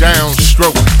for the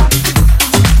downstroke.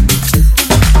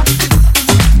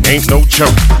 Ain't no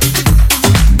joke.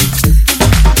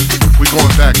 We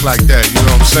going back like that, you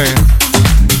know what I'm saying?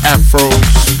 Afros,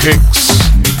 picks,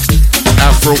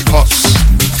 afro puffs.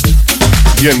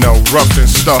 You know, rough and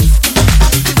stuff.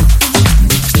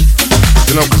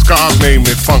 You know, 'cause God made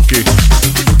me funky.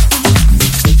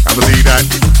 I believe that.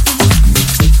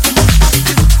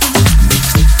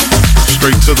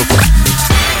 Straight to the point.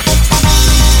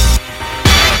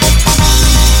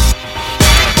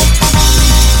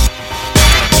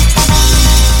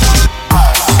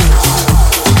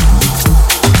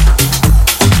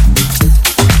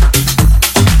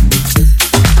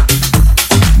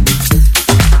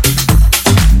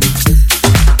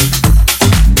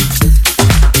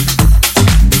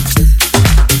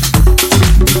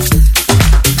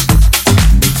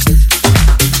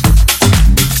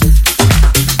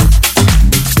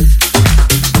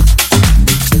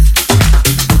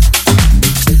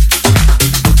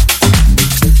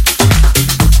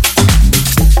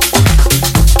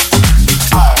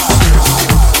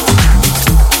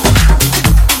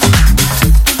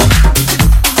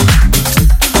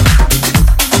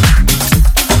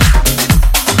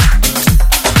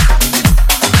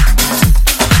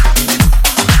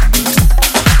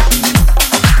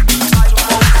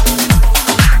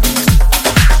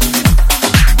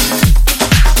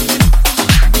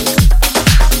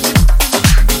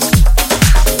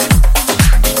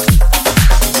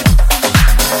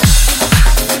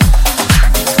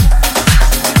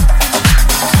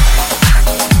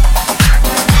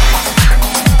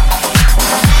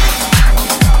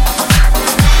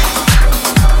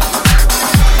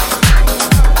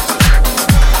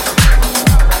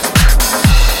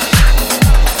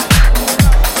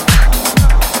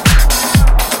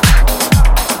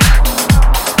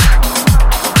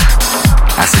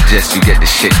 suggest you get the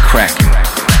shit cracking.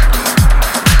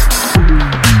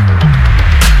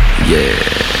 Yeah,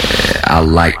 I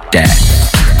like that.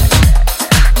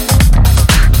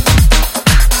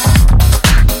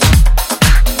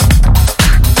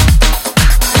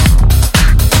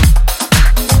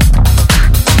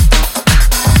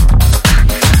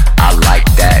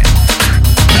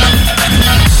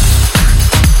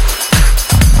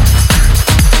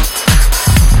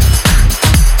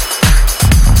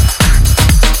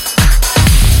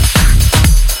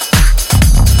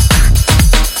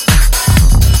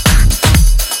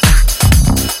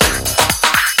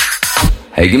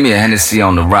 Hey, give me a Hennessy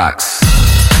on the rocks.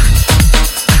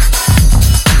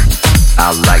 I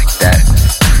like that.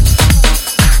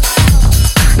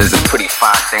 There's a pretty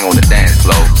fine thing on the dance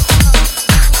floor.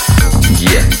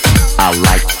 Yeah, I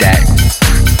like that.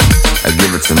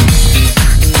 Give it to me.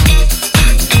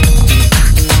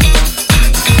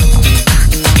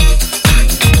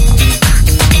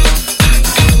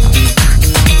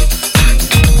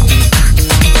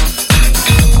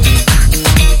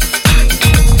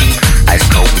 Ice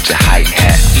cold with your high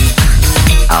hat.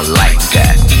 I like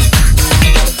that.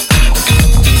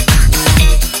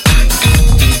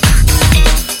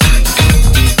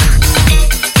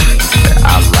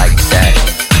 I like that.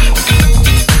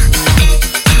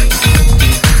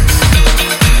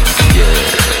 Yeah.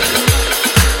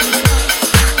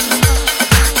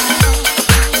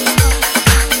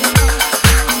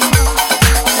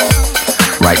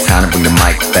 Right time to bring the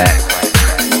mic back.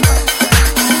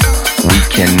 We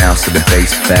can now see the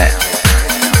bass fat.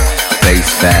 Bass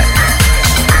fat.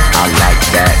 I like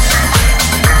that.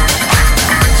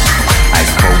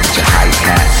 Ice cold with your high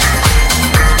hat.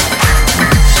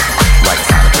 Right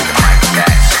time to bring the mic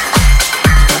back.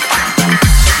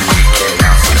 We can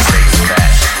now see the bass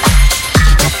fat.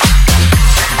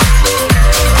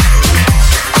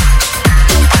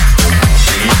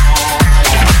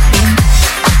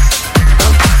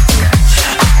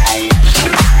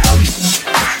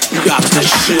 Got this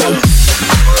shit.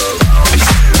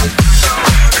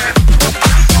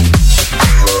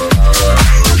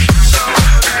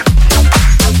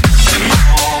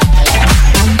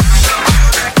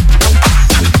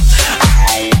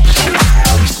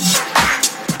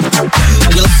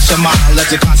 Relax your mind,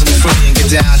 let your constantly free and get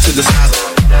down to the sound.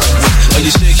 Or you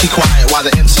should keep quiet while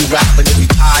the MC rap, but if you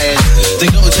tired,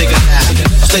 then go take a nap.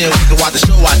 Stay awake and watch the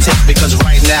show I take, because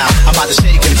right now I'm about to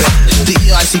shake and bake.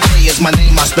 D-E-I-C-K is my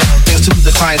name, I spell. Thanks to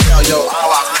the clientele, yo.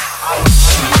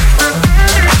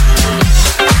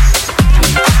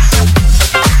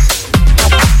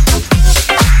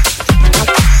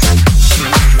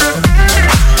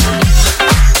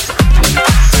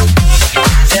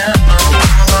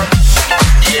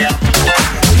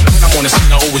 When I'm on the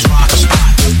scene, I always rock a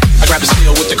spot. I grab the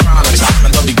steel with the crown on top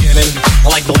in the beginning. I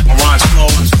like to let my rhymes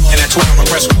flow, and at 12 I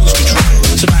press cruise control.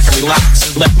 Sit back and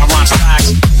relax, let my rhymes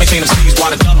relax. Maintain the steez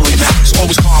while the doubly max.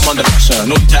 Always calm under pressure,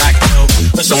 no need to act ill.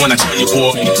 Listen when I tell you,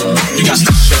 boy, you got to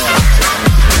chill.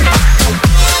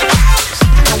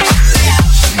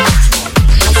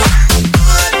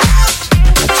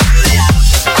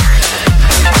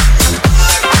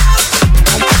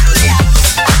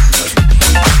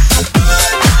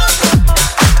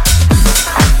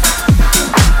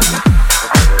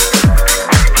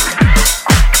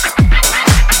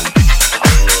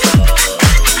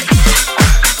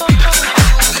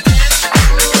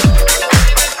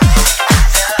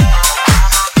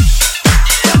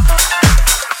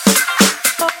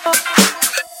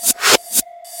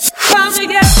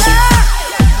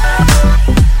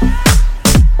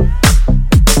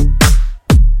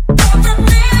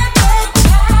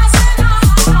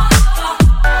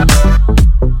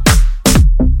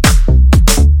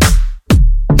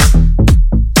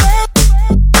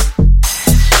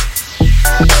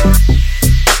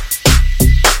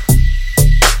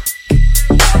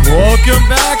 Welcome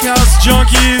back, House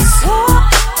Junkies.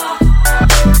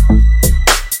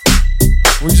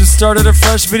 We just started a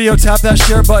fresh video. Tap that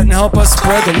share button. Help us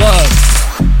spread the love.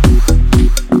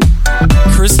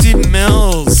 Christi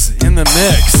Mills in the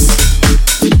mix.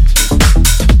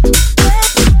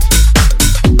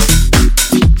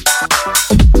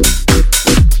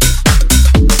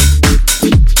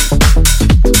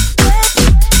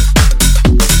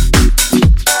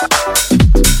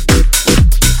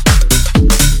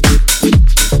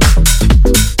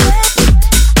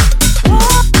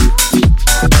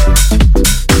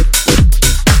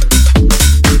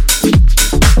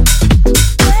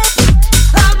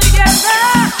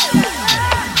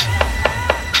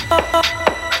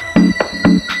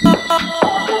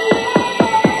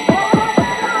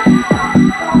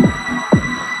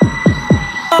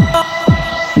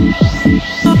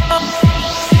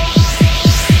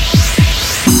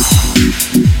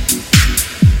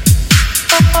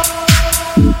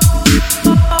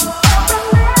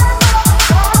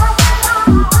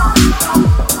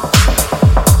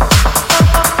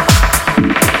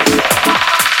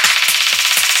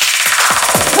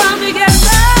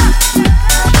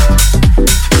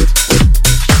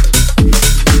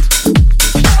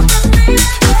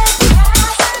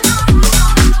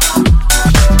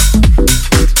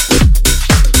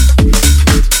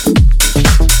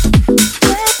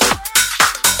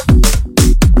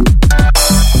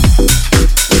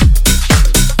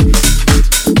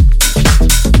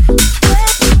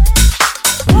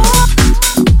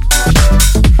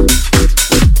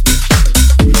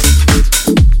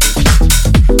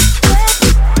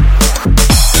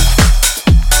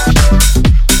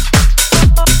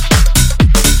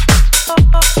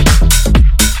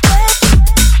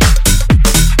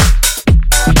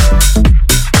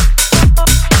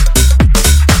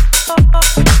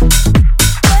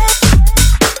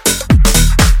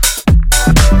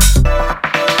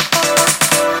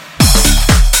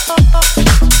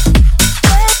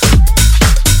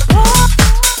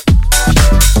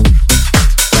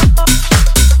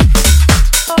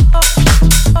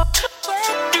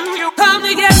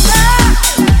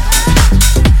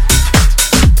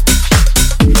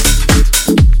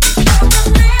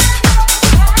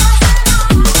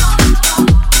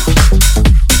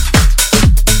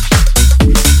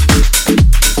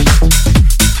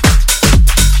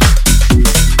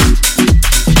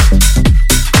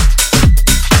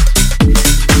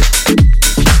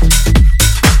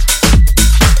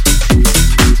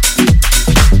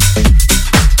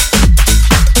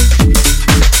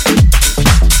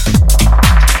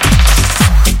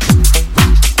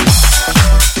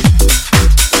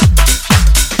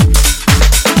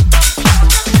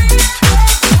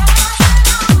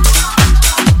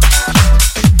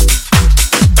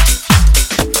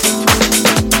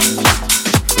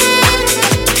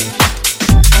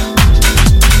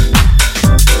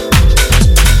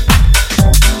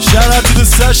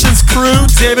 Prue,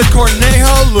 David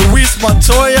Cornejo, Luis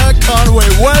Montoya, Conway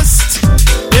West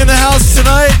in the house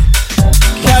tonight.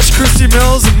 Catch Christi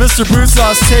Mills and Mr.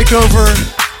 Bootsauce Takeover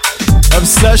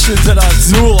Obsessions at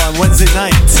Azul on Wednesday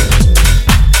night.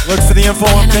 Look for the info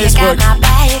on Facebook.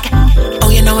 Oh,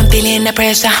 you know I'm feeling the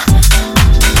pressure. Oh,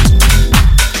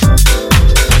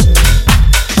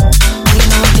 you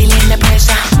know I'm feeling the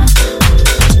pressure.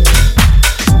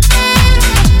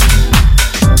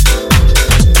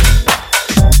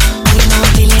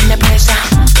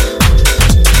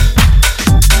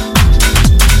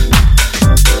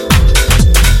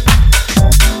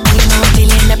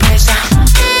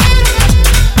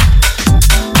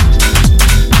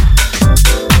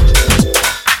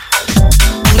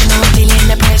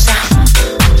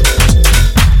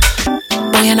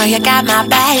 You got my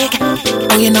bag.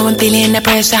 Oh, you know I'm feeling the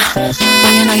pressure.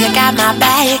 Oh, you know you got my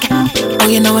bag. Oh,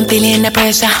 you know I'm feeling the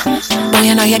pressure. Oh,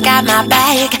 you know you got my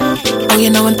bag. Oh, you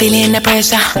know I'm feeling the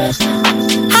pressure.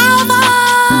 How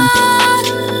far?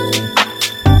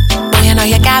 Oh, you know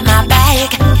you got my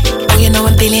bag. Oh, you know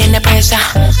I'm feeling the pressure.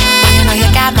 Oh, you know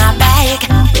you got my bag.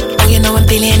 Oh, you know I'm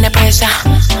feeling the pressure.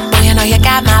 Oh, you know you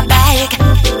got my bag.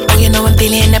 Oh, you know I'm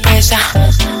feeling the pressure.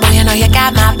 Oh, you know you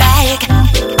got my bag.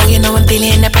 Oh, you know I'm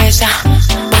feeling the pressure.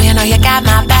 Oh, you know you got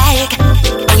my bag.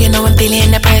 Oh, you know I'm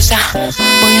feeling the pressure.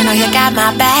 Oh, you know you got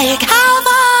my bag. How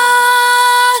far?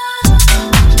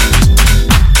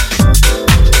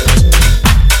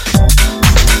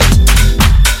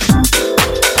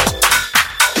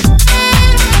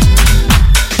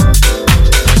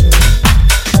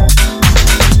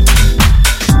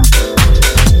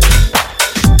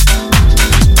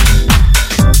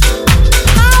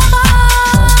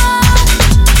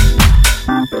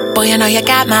 Oh, you know you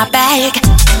got my bag.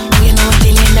 Oh, you know I'm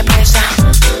feeling the pressure.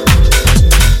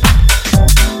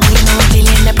 Oh, you know I'm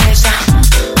feeling the pressure.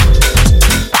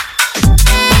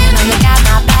 Oh, you know you got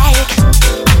my bag.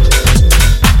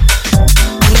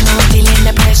 Oh, you know I'm feeling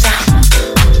the pressure.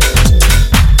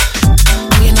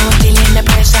 Oh, you know I'm feeling the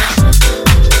pressure.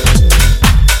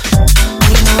 Oh,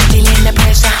 you know I'm feeling the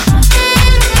pressure.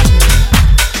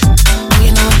 Oh,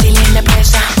 you know I'm feeling the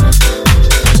pressure.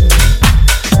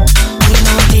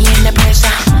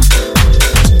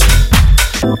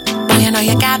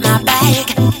 You got my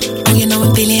bag. Oh, you know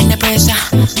I'm feeling the pressure.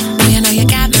 Oh, you know you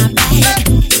got my bag.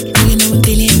 Oh, you know I'm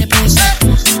feeling the pressure.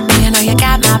 Oh, you know you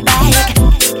got my bag.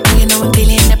 Oh, you know I'm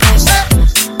feeling the pressure.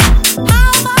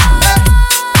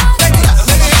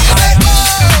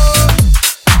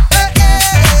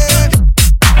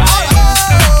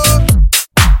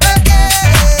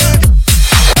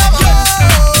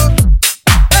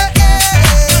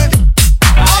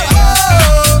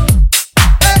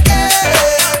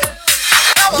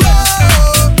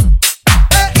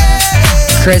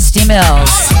 Christi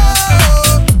Mills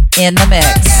in the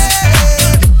mix.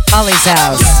 Holly's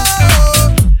house.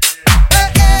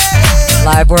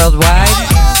 Live worldwide.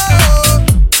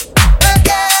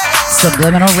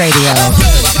 Subliminal Radio.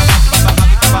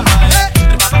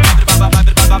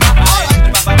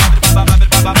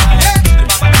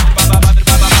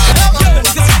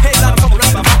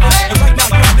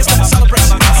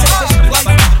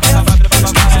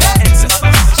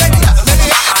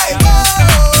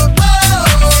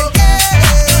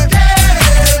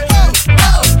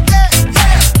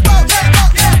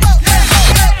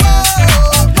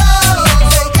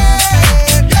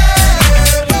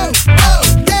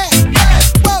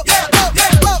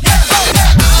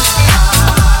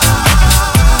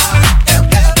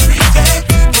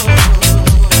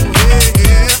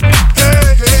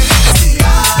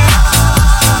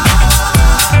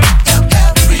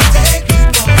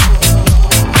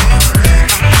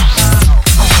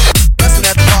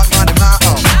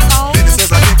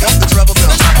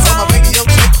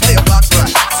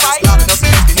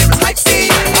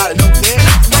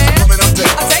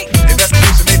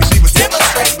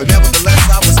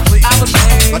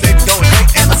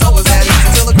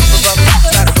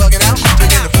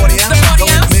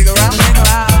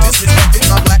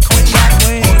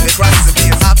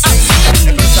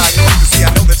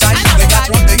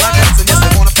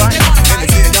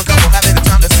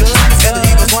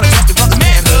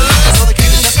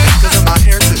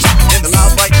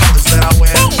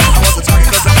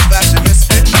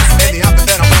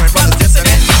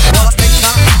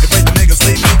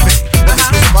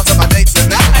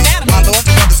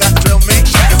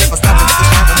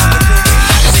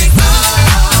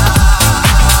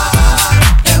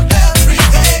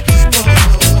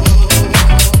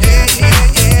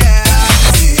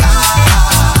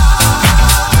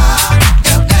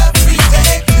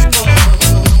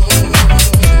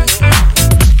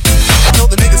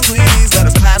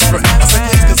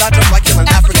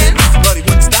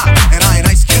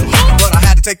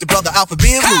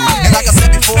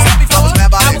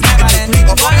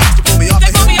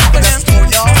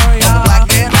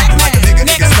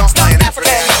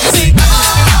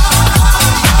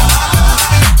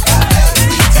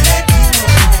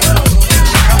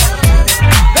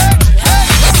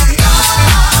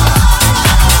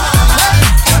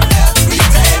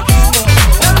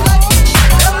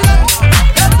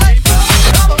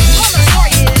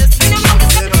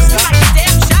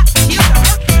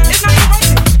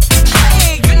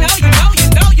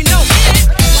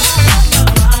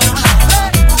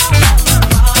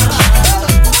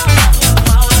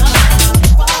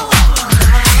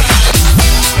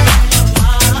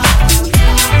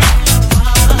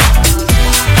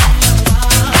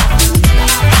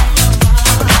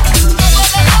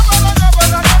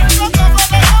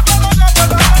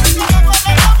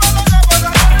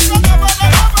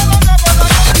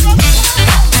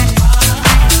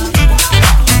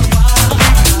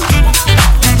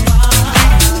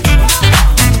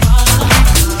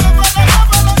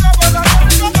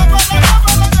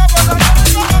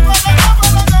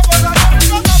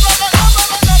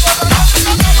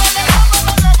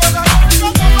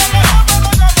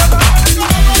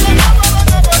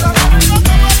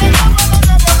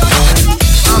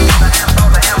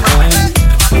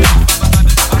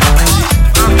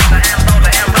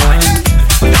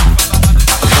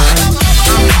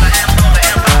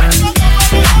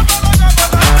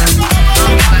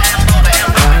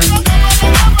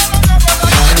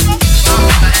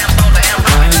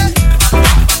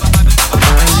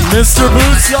 Mr.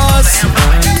 Bootsauce,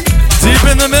 deep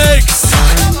in the mix.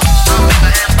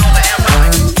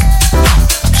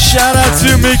 Shout out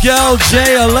to Miguel,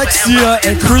 Jay, Alexia,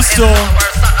 and Crystal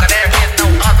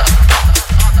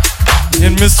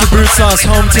in Mr. Bootsauce's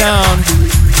hometown,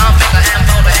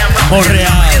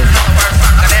 Montreal.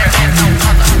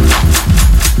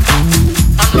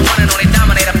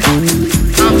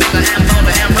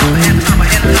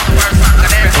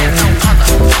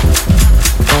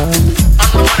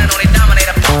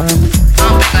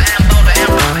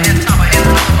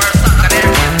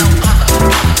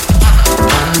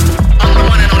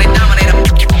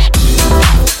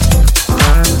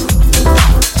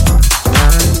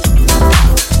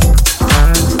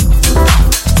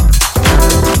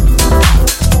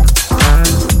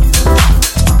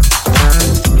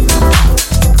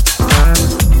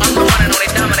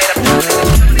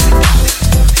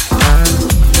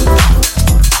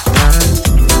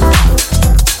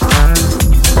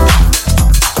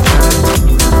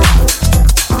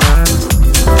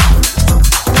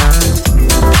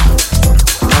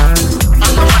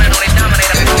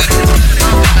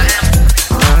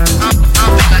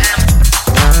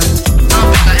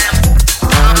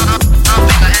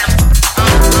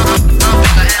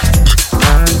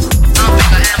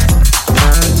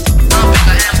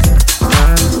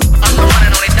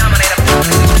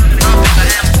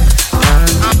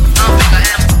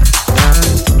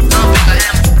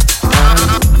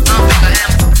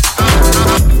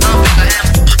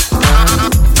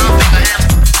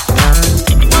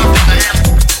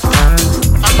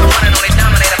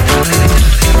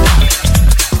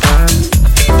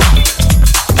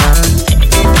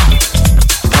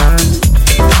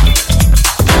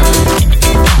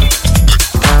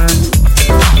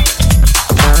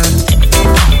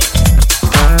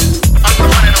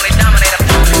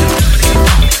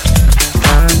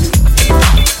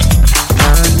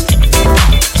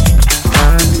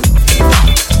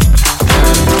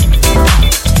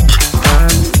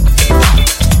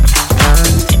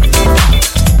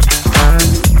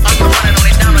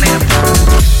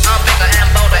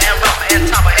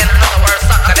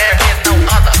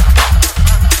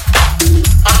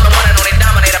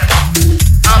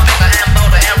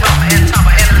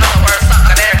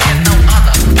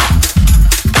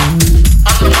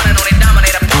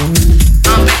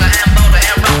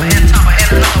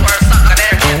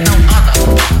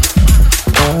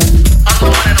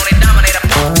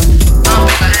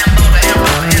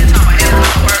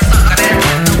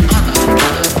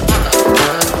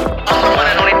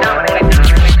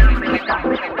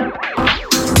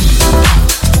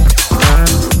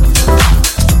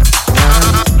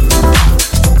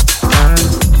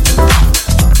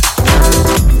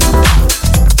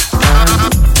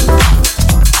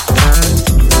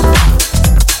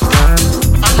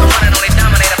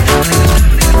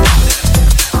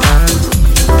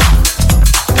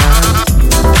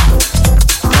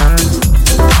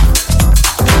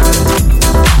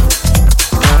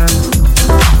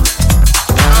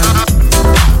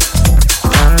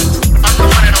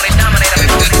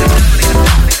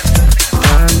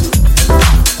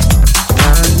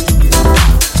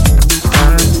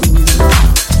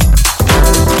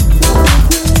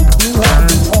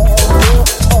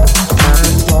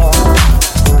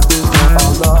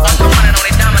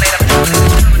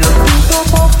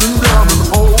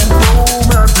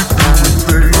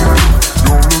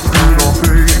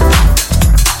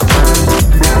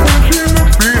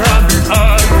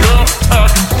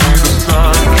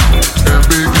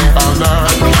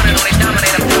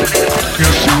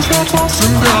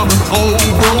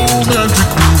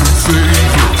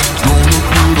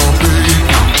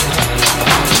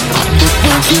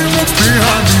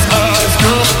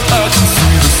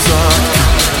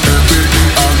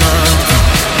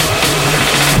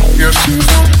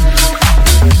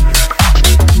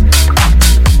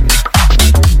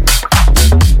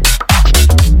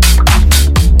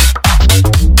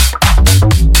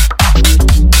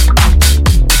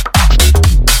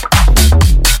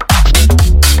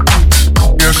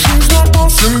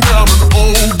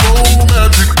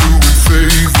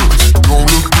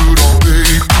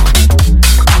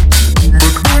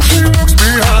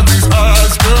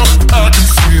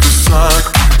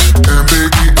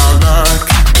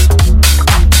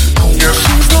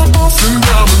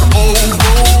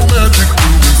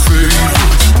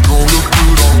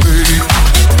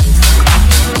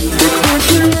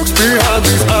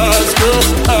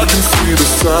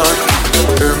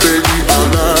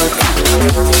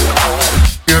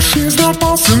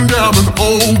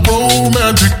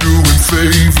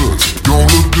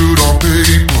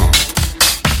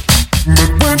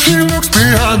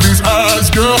 behind these eyes,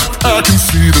 girl, I can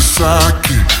see the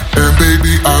psyche, and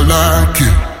baby, I like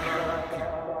it.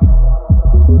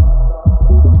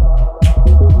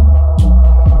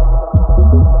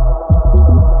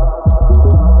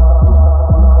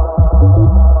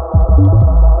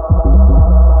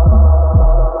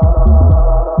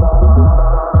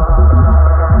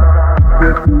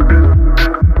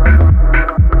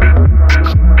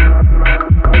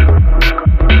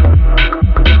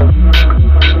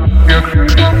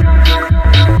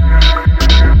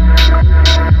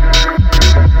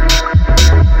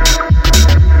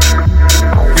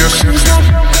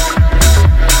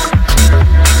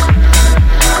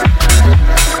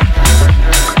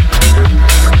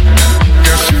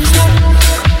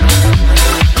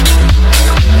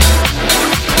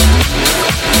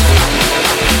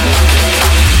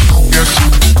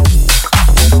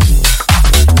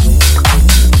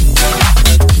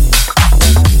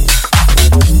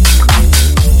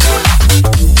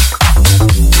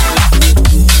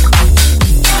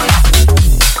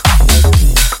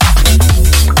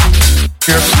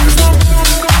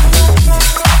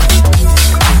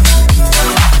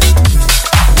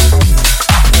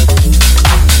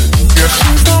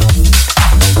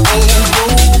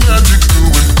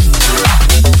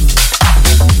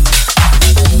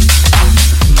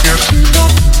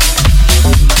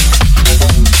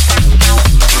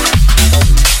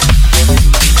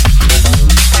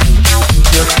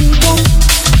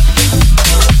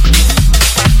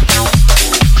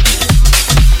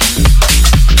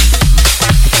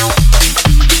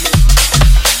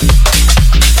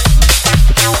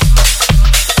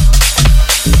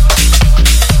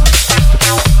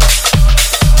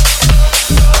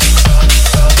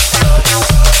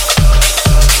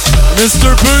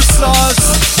 Mr. Bootsauce.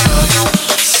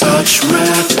 Such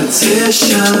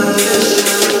repetition.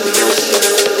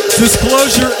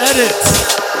 Disclosure edit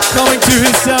coming to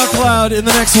his SoundCloud in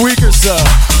the next week or so.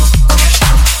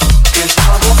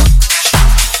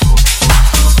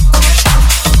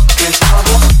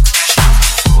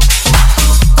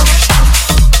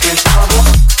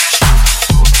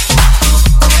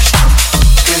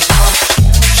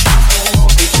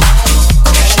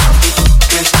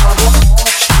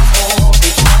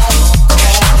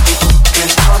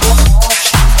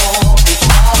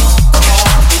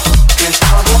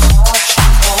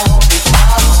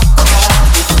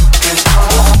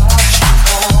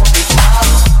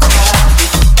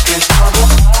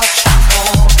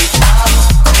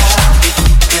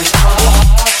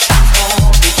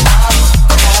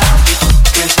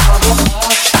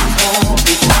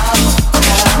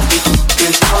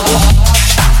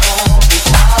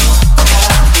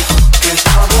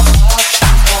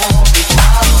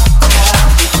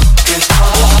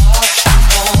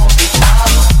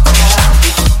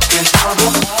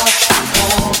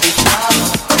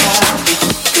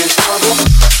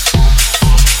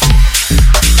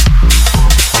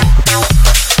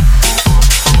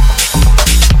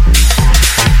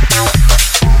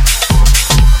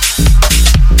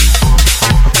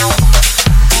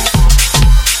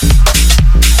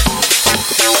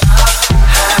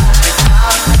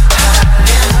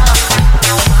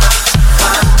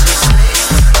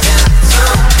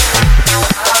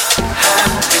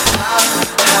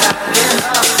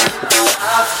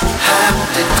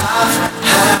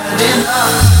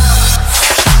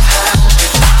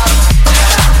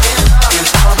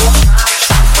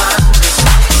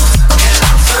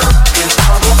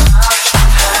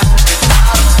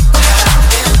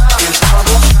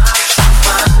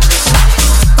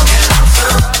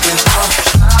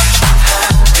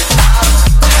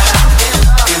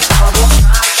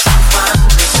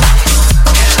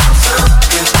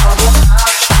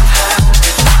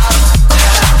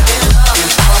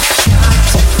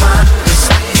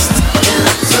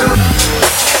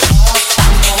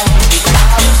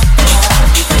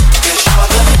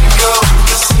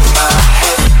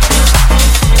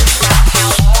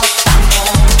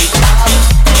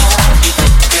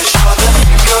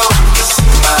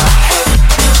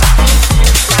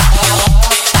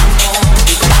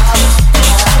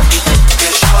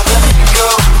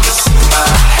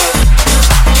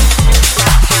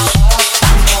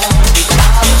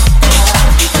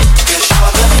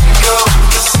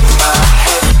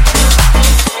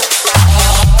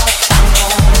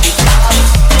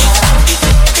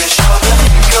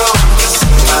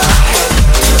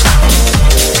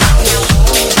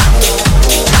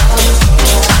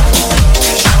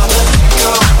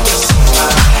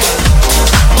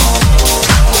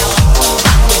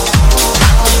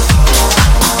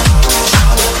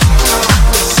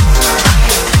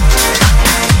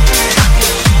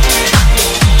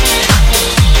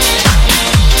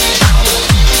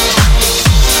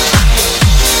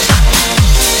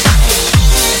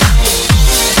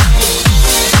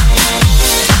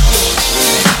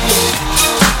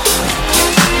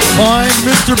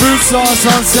 Mr. Bootsauce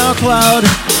on SoundCloud.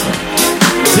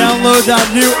 Download that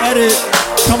new edit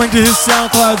coming to his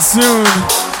SoundCloud soon.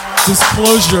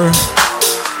 Disclosure.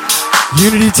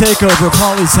 Unity Takeover,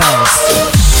 Polly's House.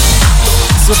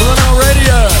 Subliminal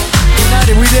Radio.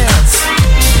 United We Dance.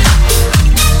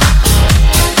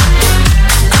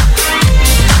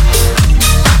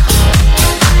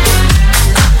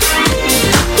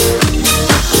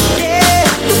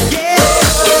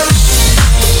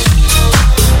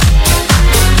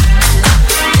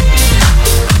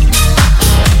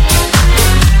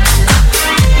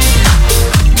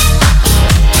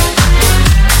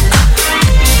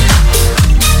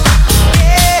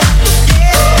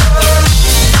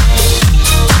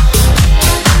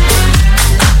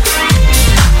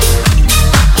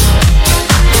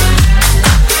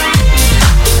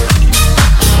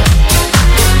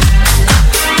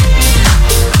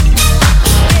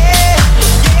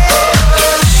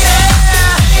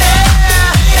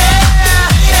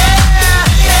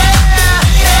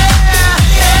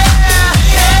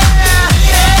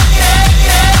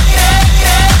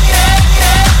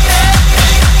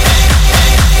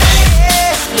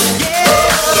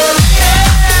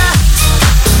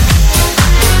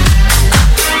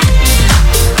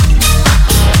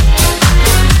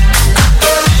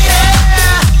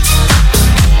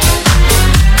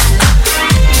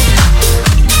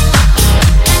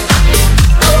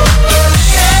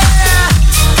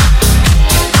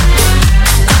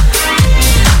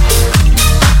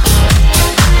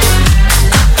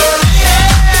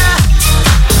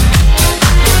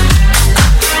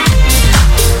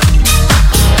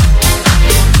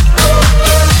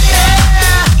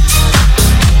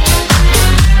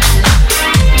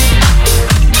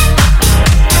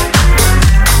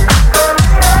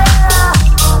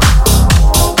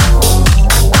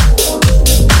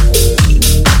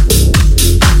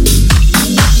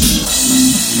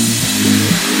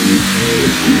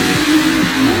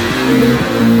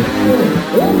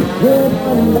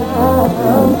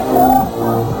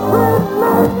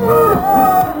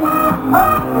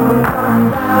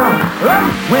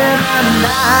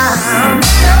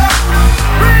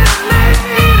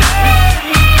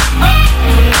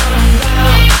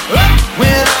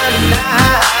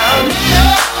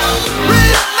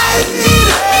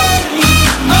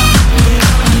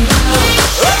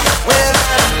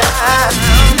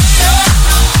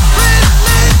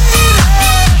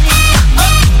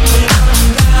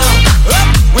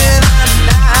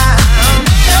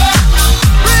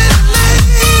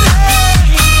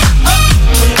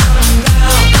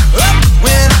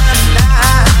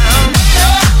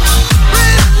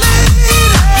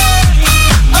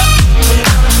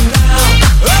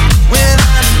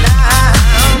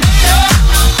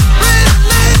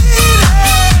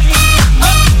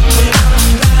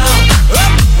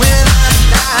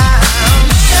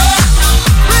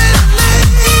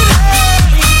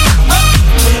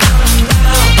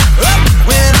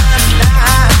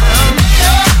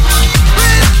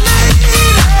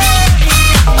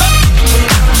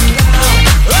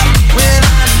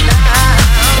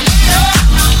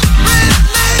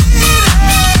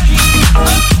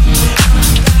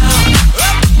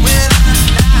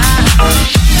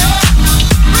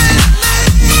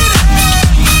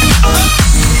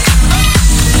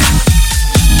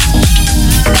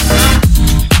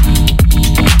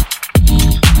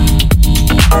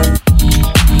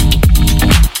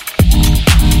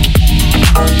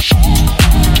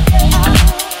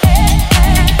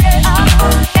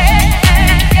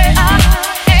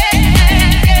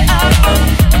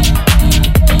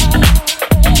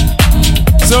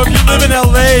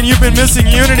 Missing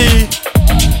Unity,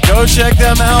 go check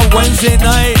them out Wednesday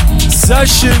night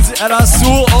sessions at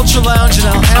Azul Ultra Lounge in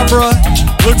Alhambra.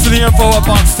 Look for the info up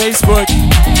on Facebook.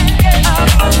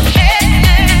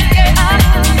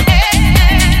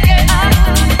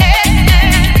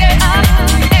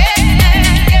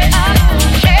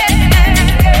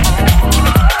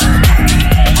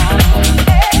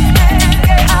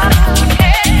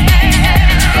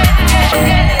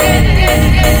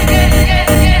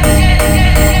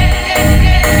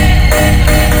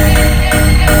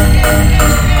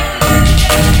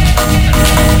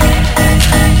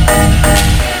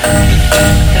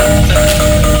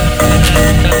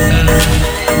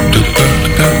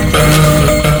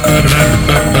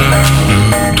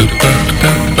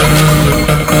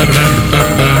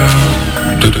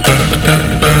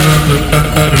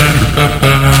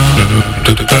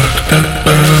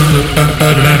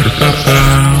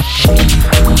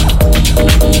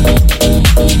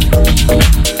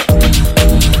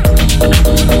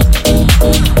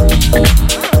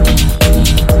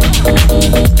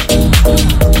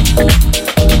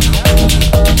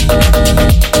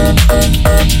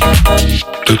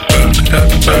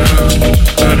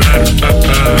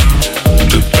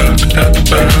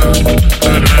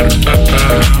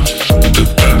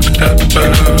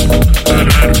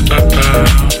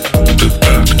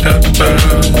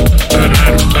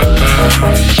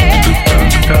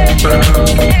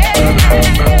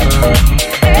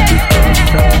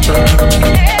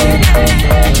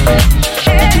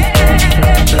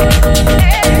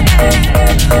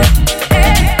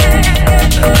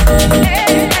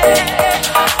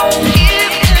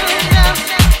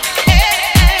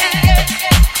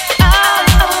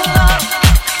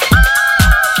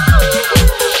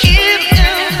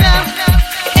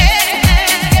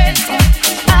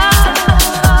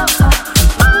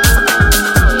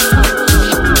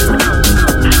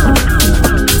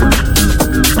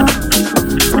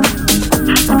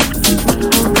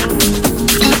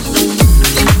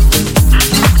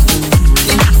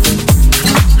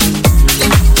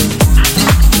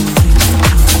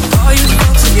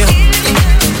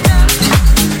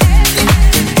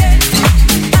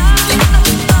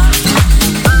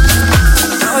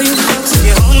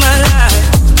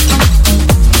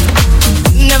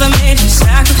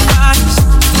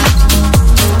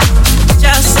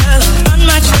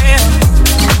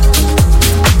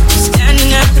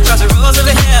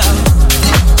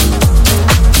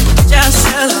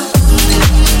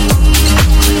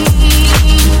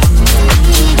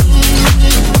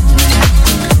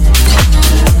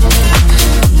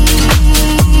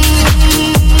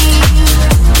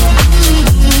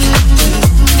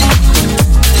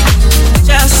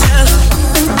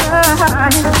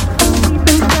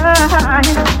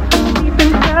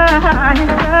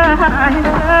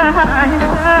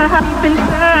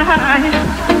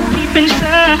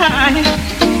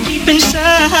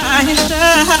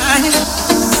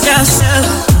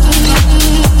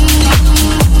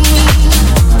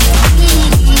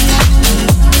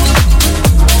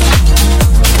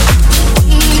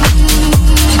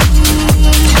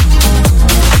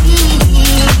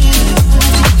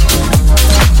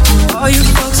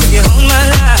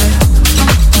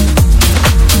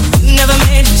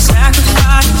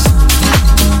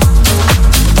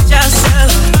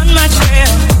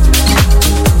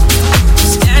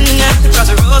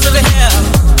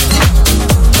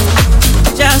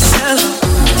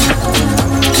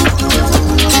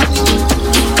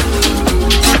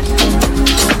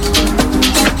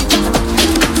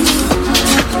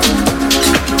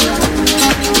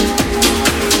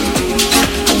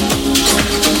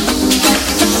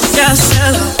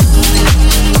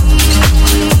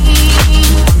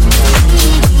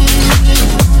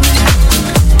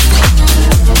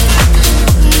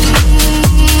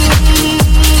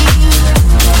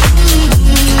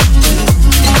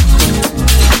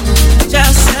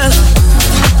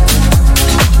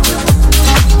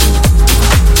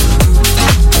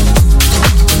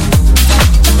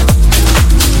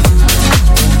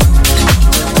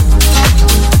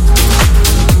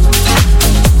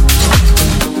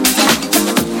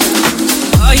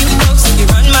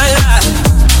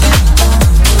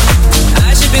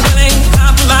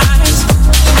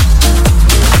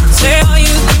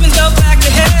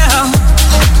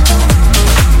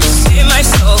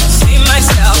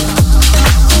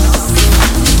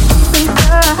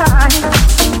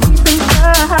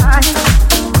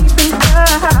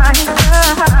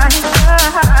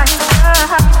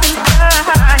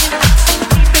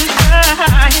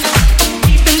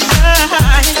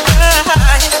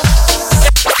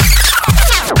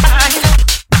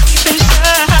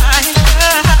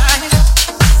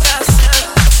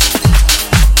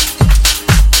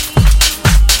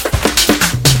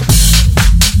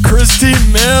 Christi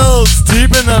Mills,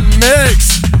 deep in the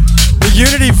mix. The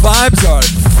Unity vibes are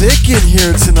thick in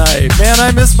here tonight. Man,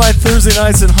 I miss my Thursday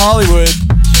nights in Hollywood.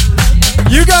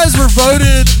 You guys were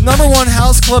voted #1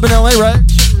 house club in LA, right?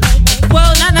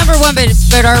 Well, not #1,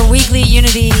 but our weekly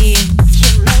Unity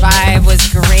vibe was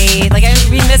great. Like,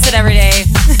 we miss it every day.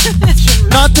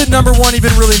 Not that #1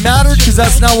 even really mattered, because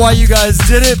that's not why you guys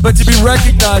did it, but to be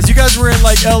recognized. You guys were in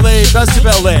like LA, best of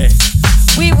LA.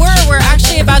 We're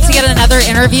actually about to get another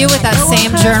interview with that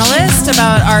same journalist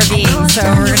about RV, so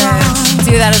we're gonna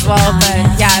do that as well.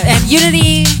 But yeah, and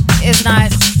Unity is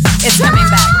not, it's coming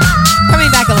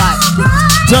back a lot.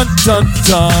 Dun dun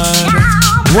dun.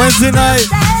 Wednesday night,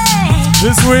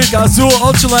 this week, Azul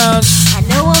Ultra Lounge. I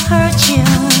know I've hurt you,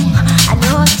 I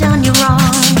know I've done you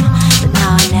wrong, but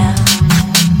now I know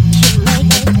you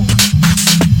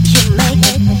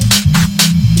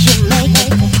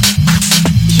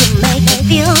make me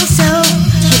feel so,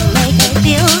 you make me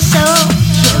feel so,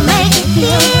 you make me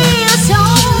feel so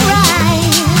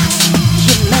right,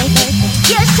 you make me,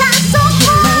 yes, I'm so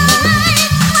right.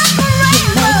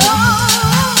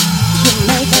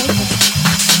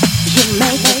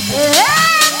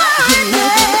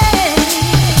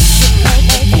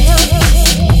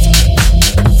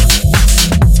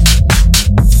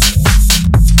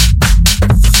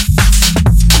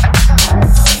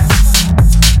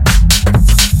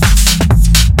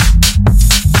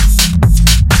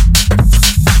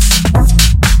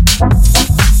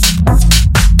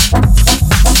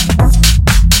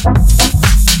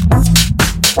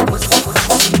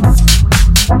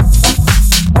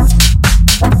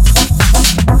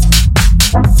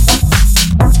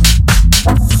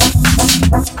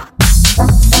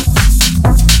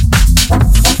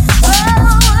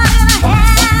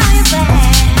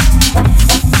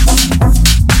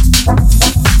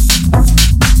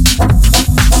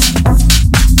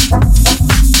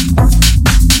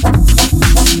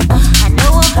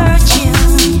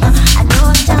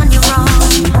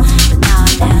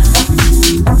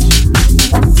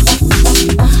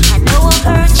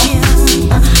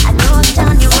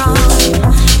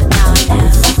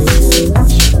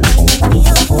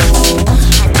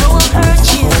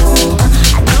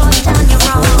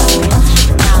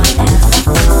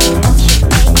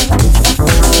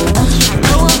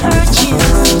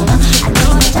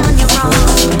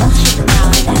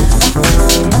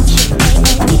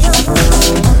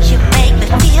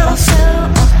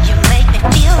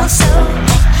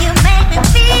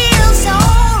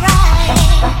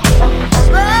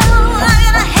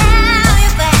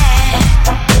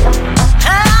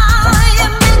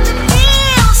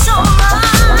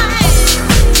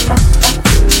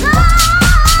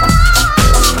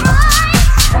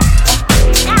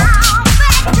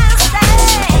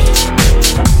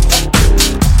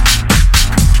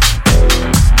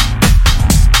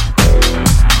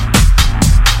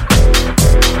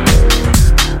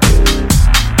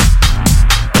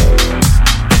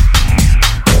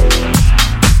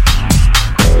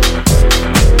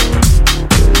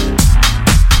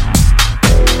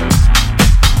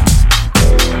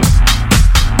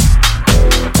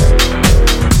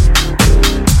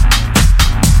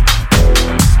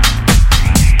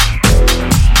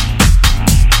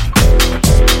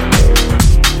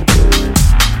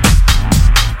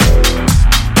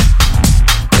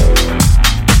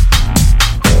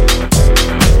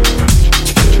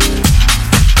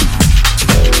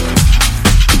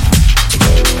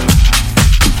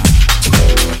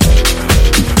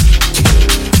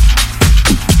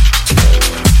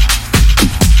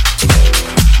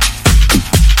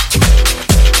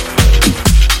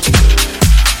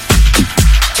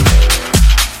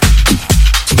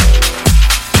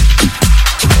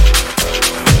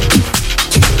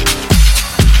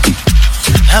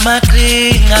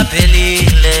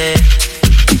 aphelile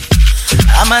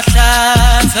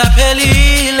amahlatsi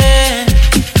aphelile.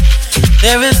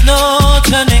 There is no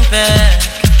turning back.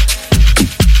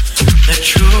 The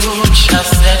truth shall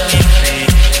set me free.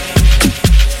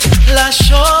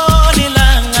 Lashoni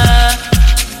langa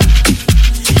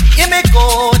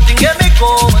imigodi,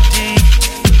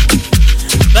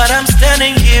 but I'm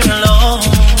standing here alone,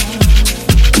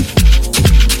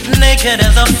 naked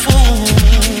as a fool.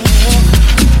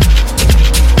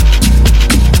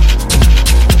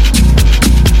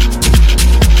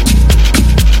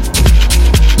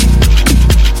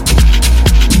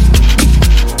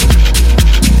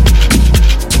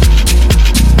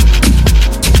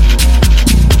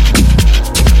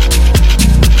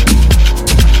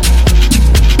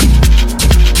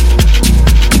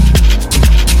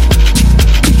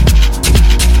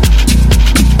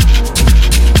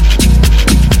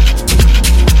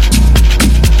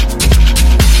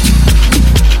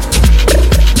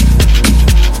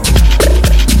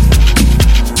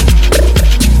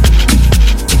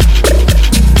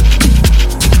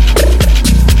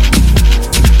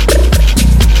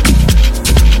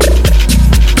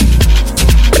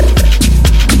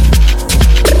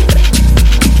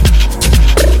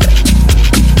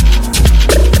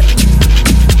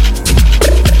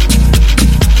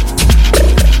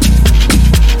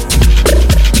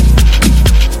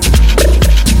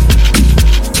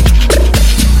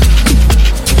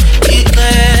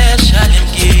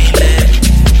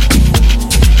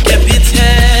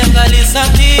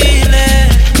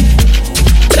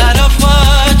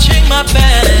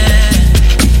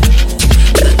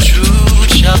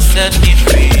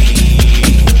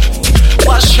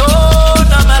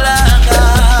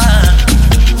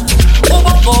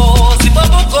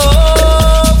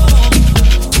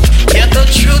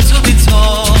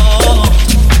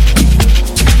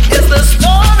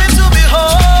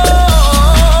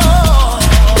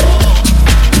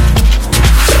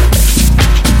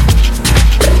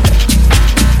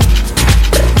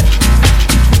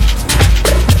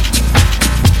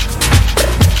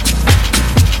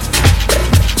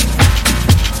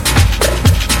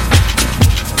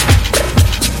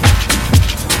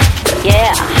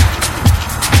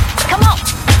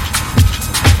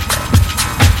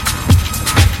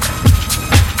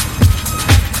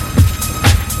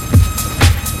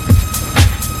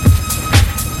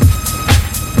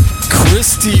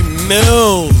 Christi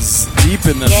Mills, deep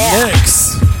in the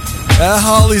mix. At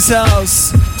Holly's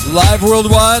house, live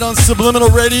worldwide on Subliminal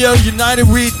Radio, United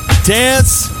We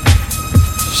Dance.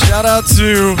 Shout out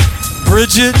to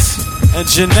Bridget and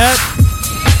Jeanette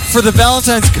for the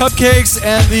Valentine's cupcakes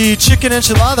and the chicken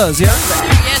enchiladas, yeah?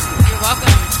 Yes, you're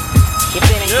welcome. You're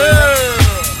feeling good.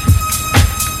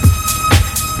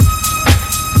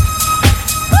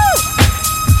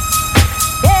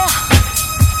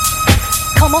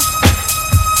 Come on.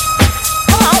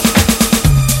 Come on.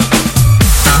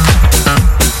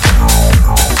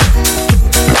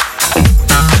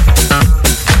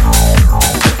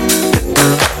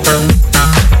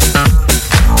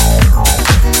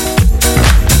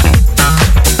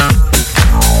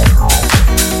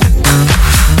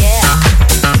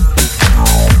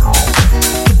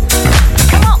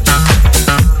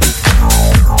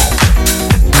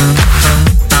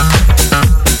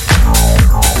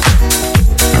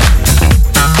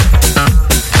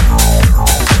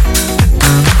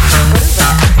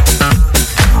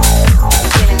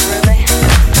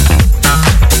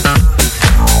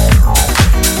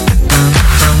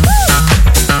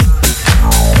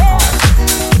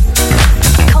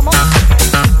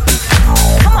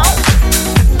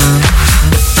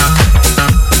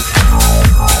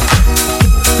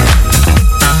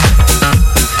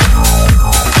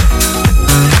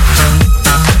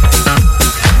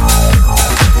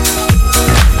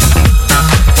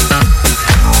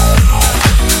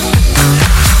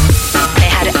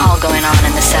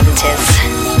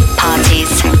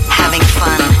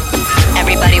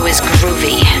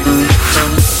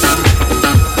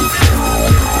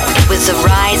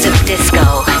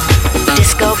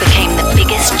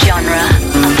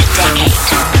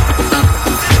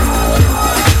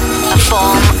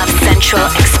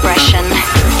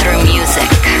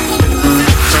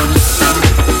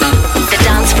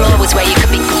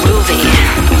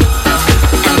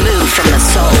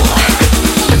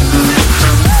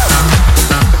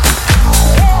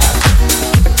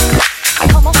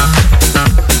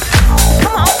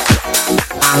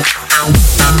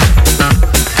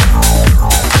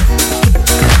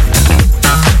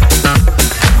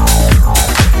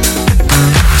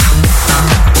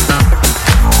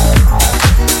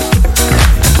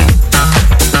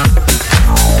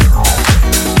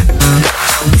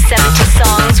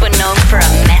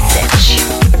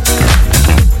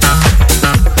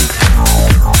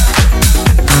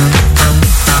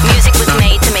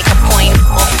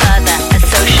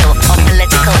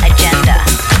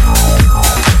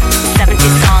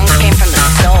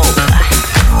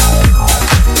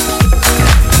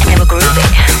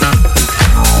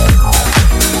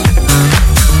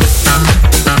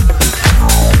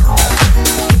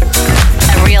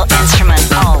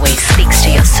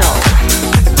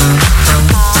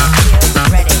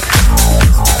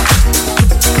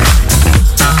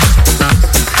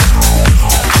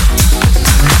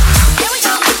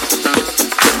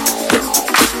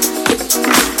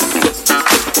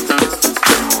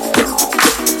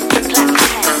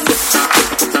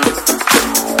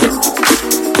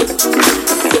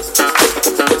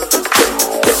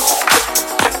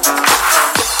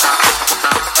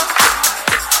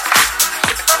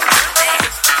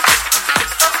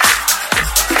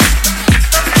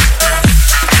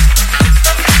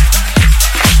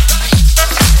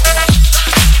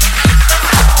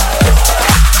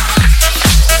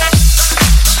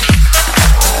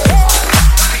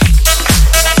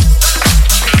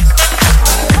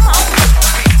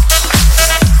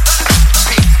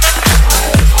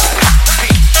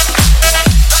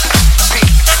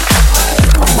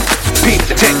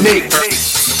 technique.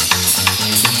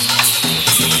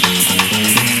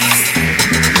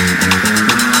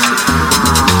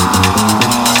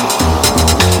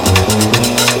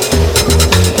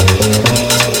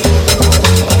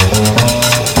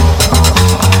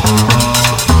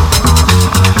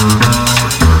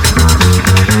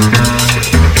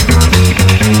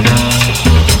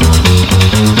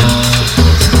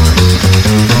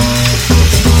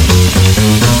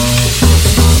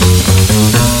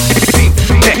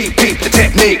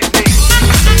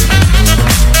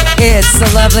 It's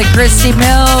the lovely Christi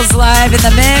Mills live in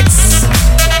the mix.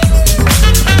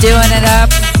 Doing it up.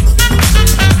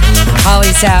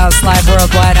 Holly's House live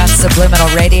worldwide on Subliminal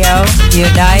Radio.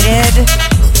 United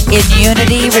in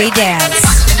unity we dance.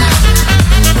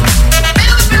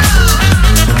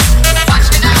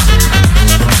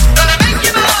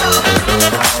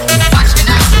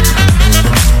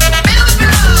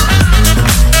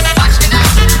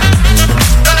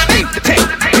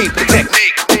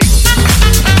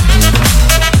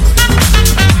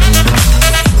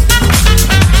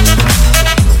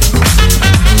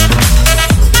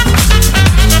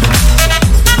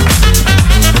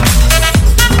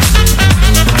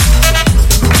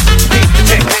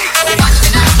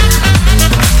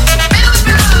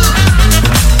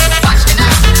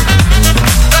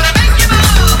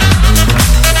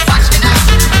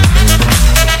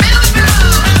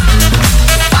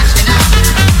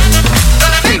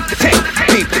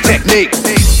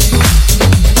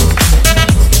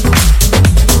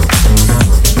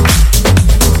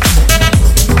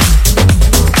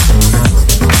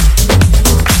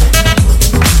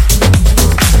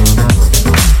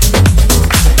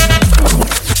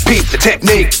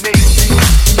 Technique.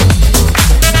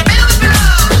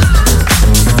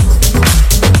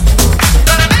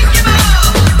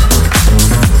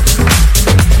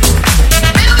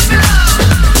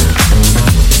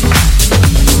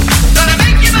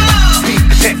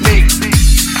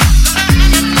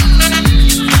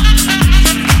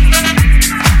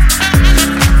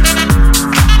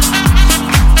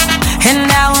 And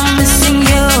now I'm missing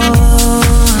you.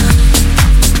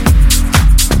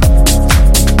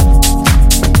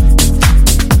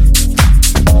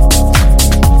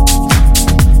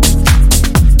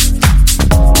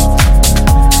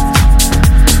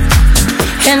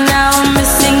 And now I'm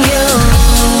missing you.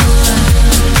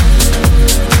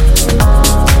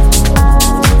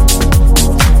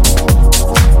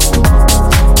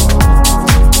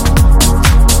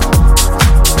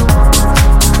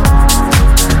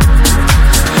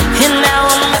 And now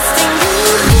I'm missing you.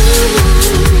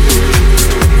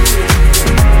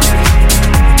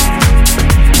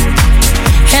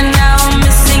 And now I'm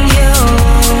missing you.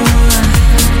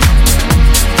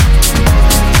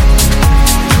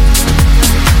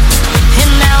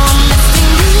 And now I'm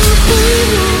missing you.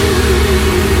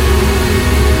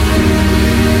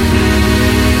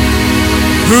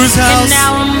 Whose And house?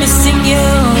 now I'm missing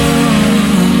you.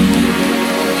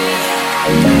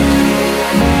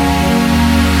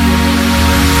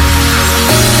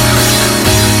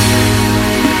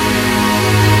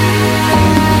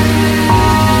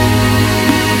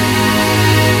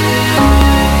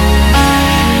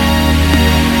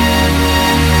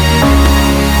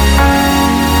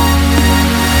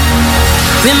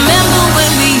 Remember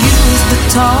when we used to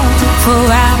talk for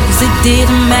hours? It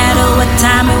didn't matter what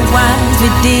time it was. We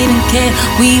didn't care.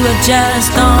 We were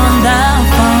just on the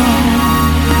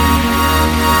phone.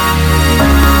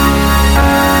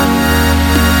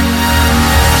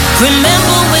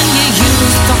 Remember when you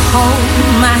used to hold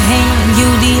my hand? You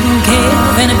didn't care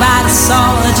if anybody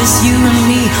saw, just you and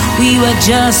me. We were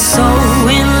just so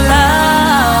in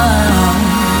love,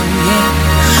 yeah.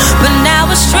 But now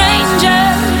we're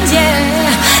strangers,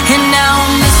 yeah. And now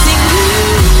I'm missing you.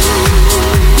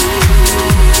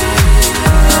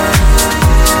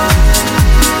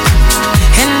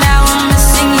 And now I'm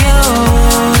missing you.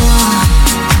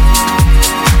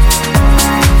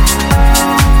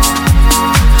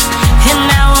 And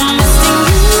now I'm missing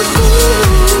you.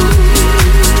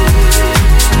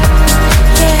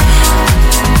 Yeah.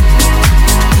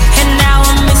 And now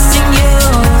I'm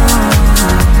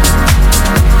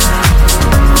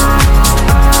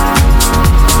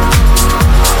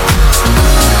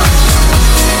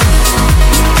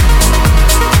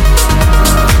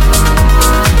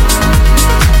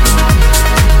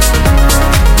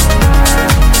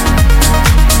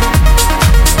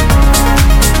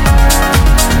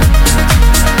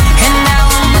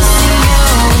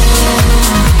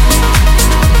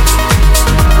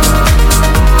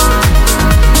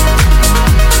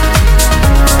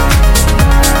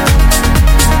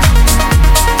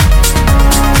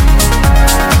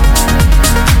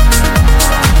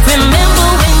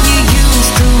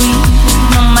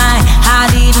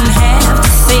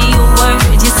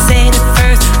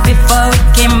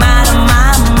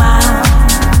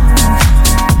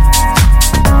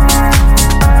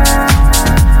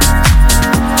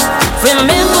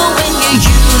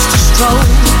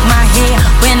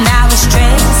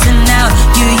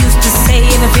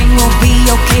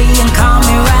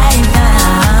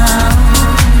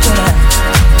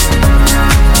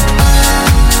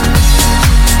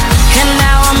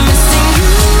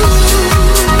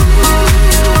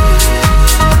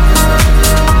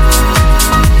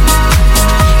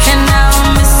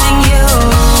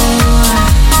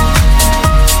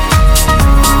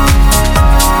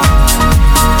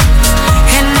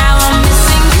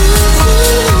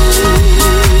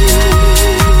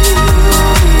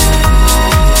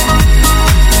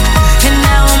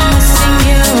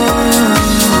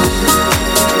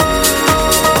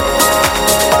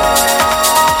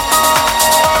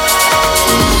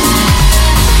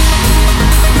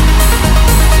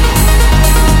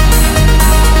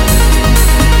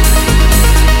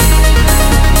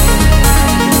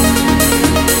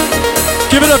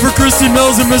Christi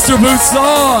Mills and Mr.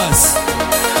 Bootsauce.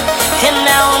 And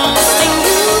now I'm missing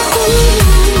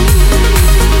you.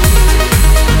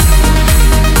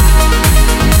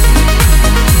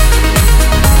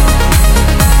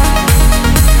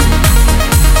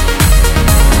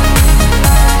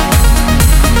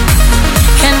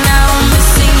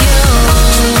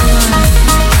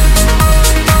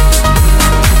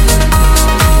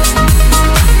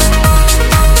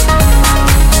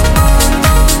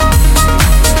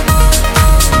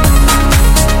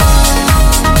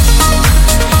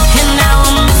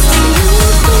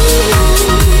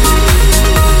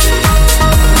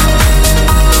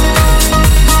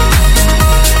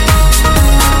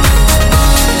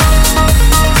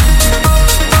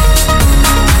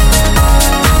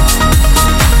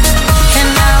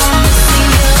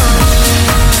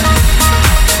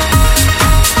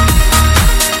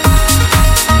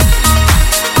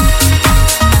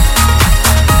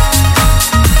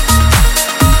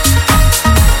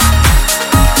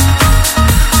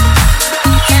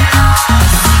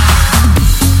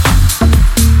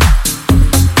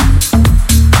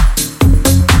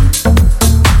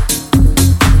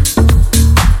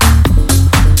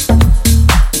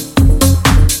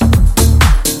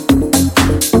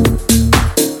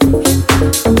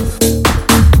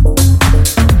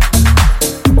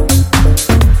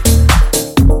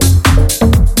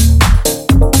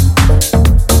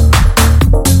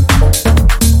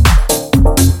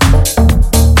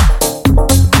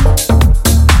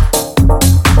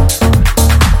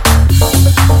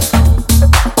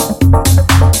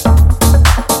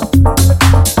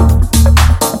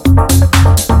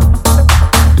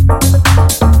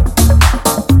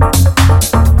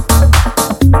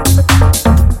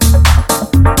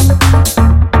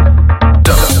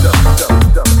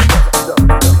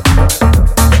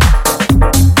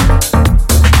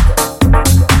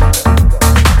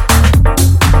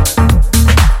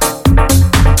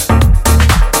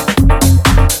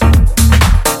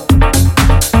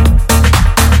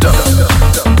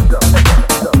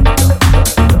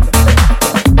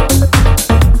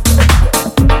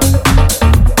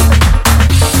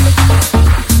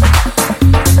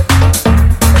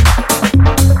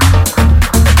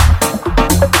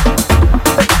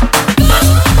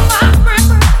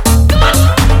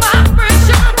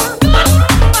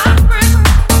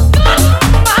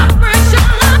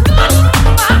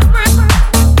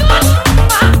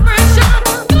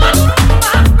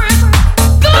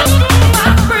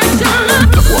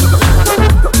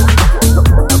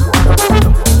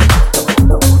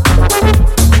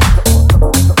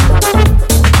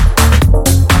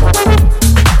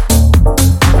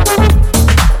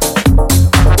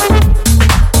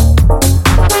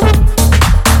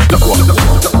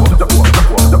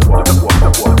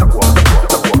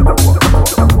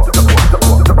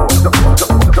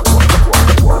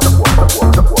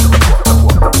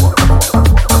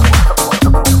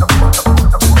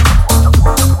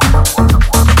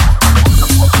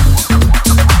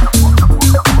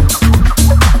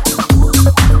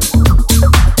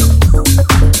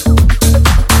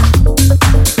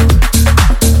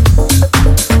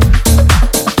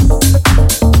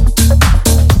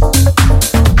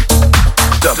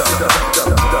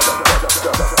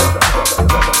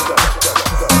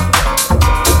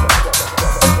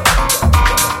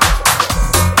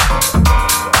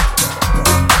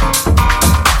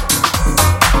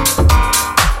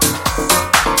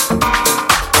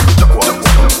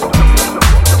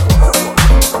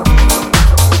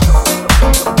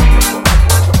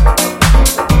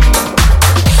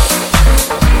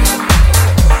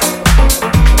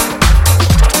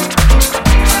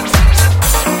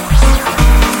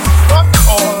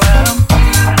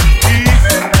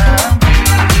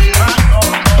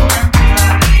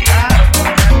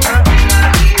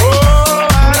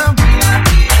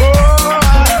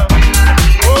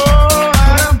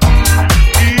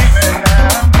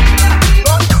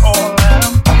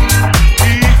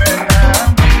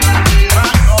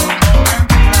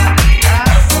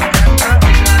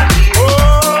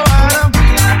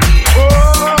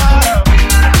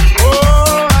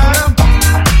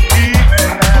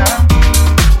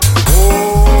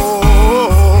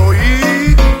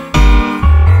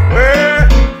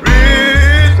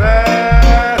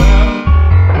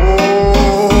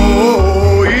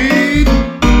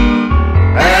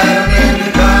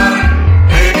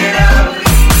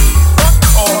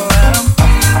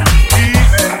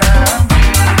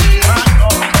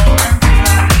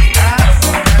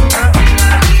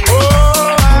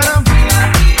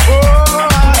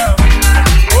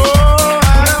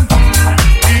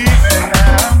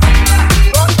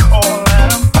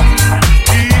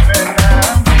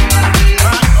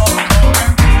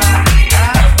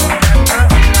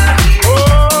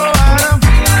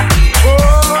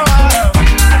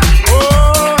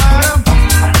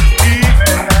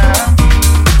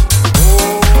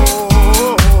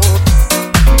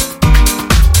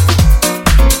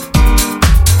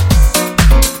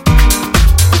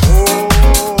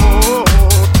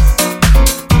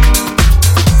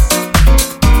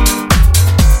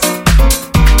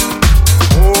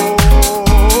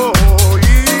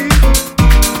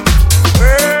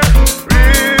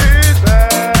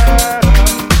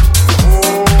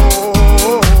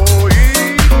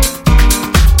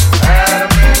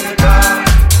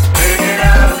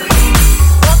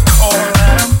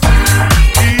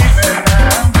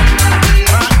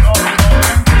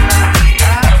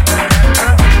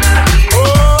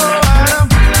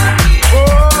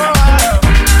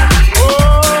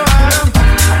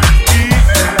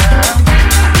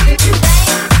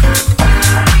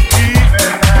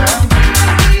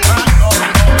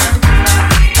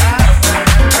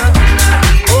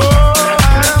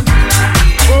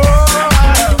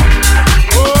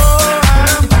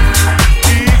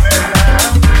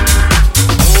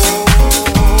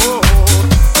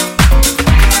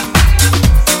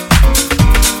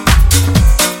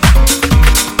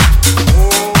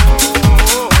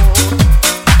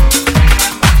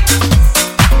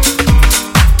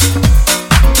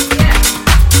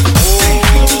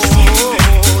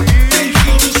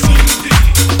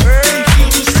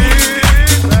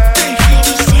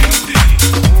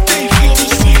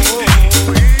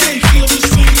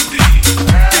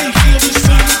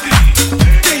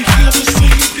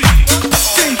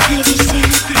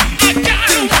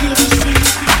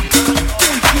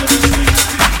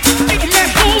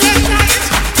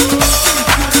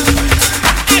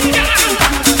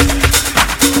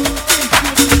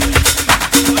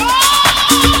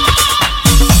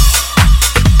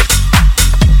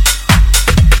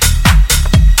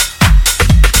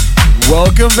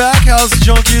 House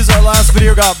Junkies, our last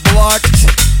video got blocked.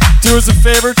 Do us a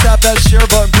favor, tap that share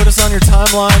button, put us on your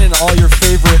timeline and all your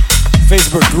favorite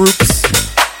Facebook groups.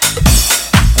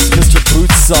 That's Mr.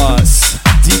 Bootsauce,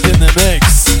 deep in the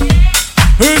mix.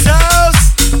 Whose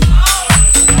house?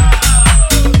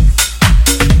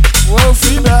 Whoa,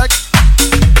 feedback.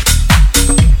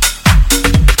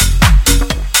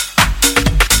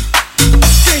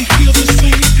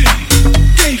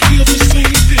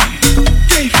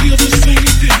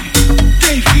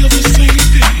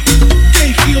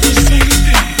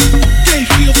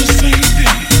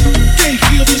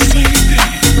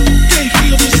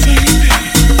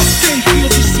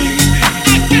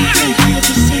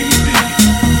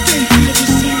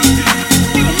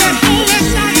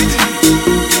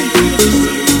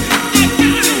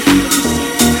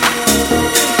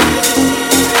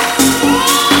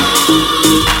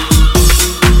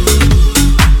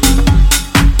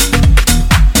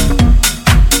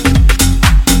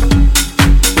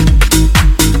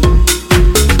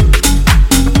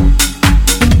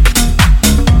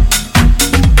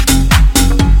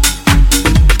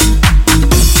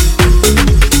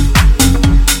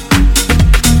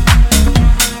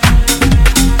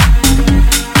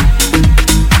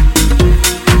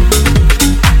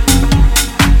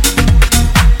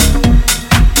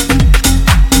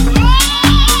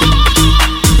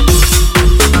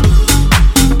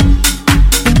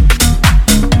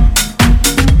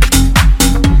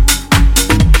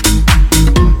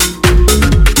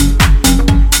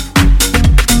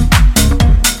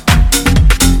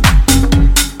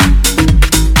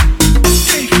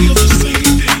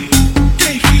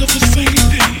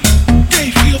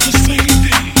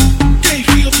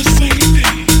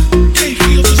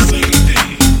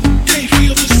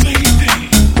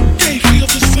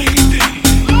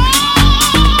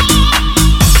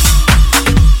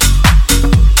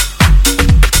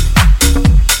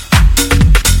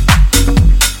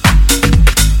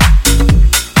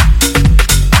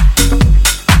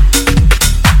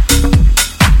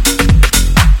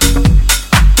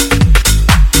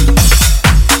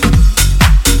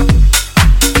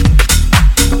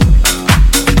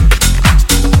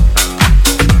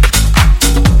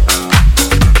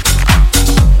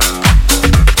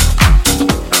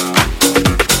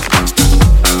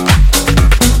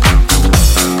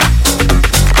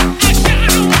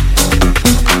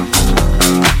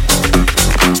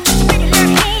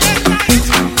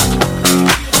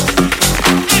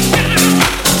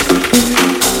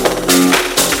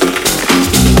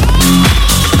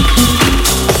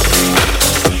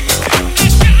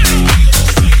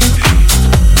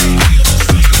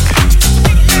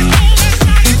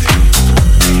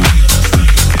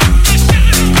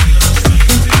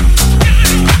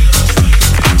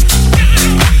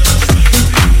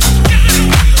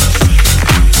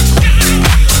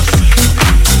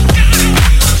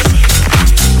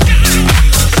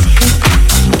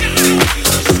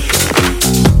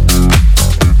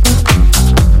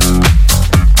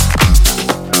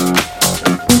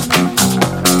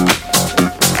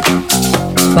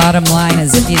 Bottom line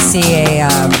is, if you see a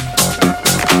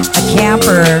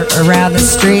camper around the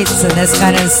streets and this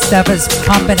kind of stuff is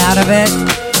pumping out of it,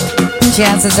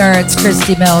 chances are it's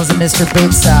Christi Mills and Mr.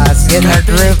 Bootsauce getting their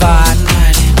groove on.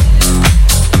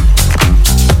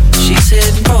 She's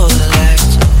hitting for the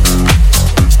lights,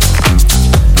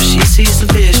 but she sees the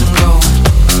vision going.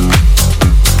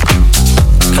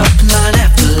 Couple line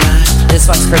after line. This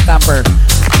one's for Thumper.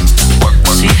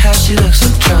 See how she looks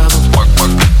like trouble.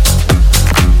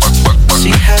 See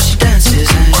how she dances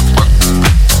and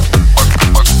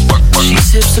she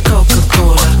sips the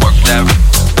Coca-Cola.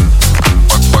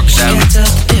 She can't tell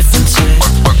the difference yet.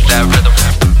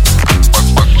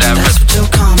 That's what you're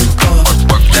coming for.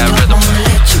 Don't wanna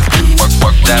let you in.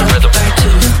 Drop it back to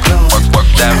the floor.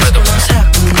 Ask her what's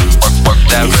happening.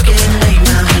 It's getting late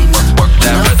now, hey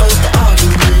now. Enough of the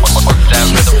arguments.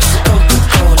 She sips the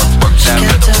Coca-Cola. She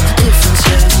can't tell the difference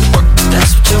yet.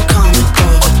 That's what you're coming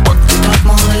for. Don't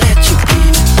wanna let you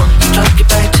in. Drop you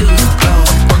back to the floor.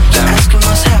 Ask her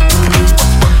what's happening.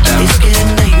 It's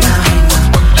getting late now, hey now.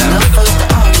 Enough of the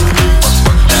arguments.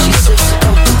 She sips the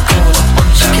Coca-Cola.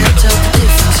 She can't tell the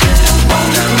difference yet. She can't tell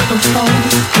the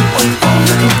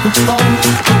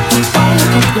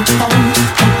difference yet. She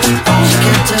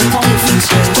can't tell the difference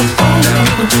yet. She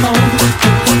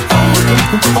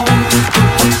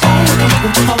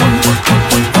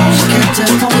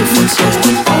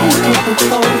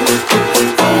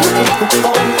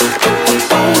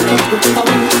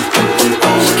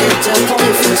can't tell the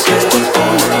difference yet.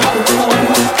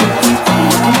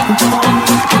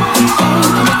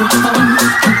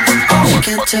 She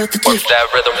can't tell the difference. What's that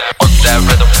rhythm? What's that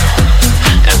rhythm?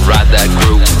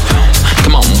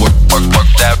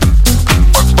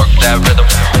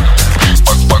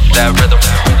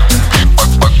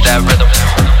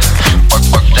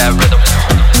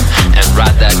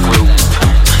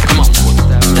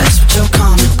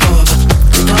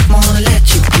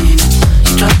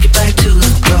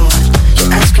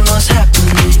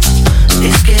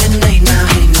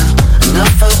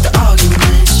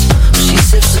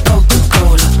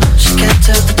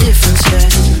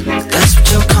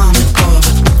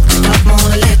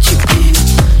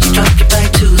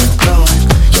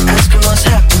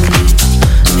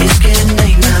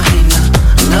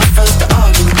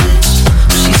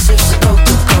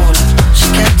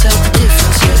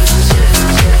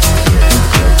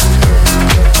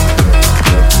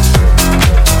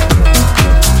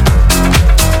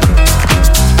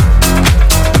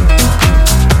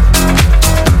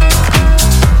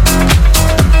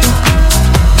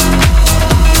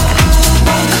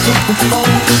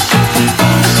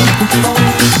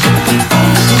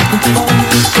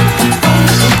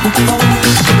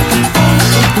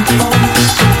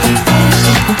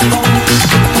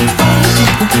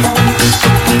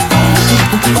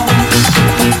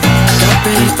 Got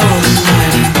ready for the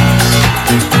night.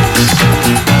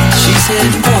 She's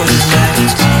heading for the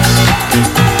lights,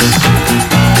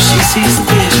 but she sees the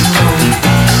vision wrong.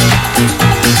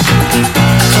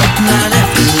 Up night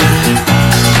after night.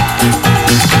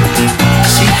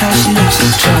 See how she looks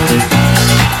in trouble.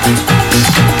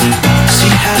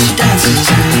 See how she dances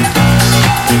and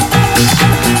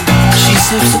she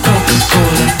sips the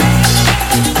Coca-Cola.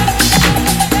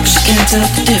 She can't tell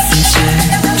the difference,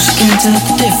 yeah. She can't tell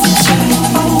the difference,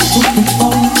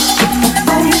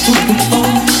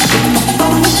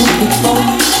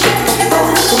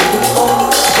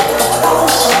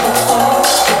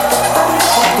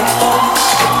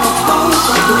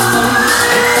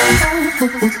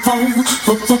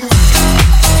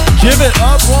 Give it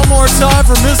up one more time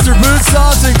for Mr.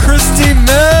 Bootsauce and Christi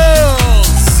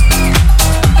Mills.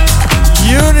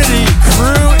 Unity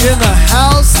crew in the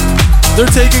house. They're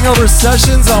taking over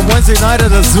sessions on Wednesday night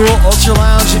at Azul Ultra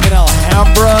Lounge in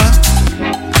Alhambra.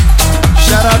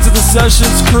 Shout out to the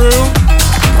Sessions crew.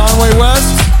 Conway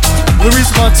West, Luis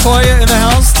Montoya in the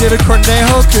house. David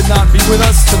Cornejo could not be with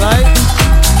us tonight,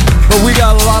 but we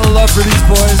got a lot of love for these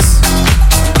boys.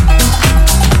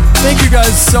 Thank you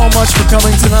guys so much for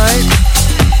coming tonight.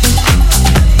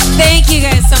 Thank you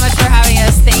guys so much for having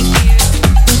us. Thank you.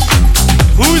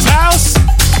 Whose house?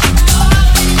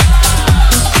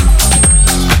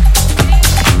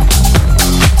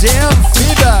 Damn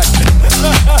feedback.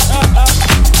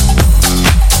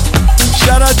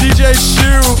 Shout out DJ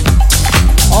Shu,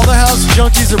 all the house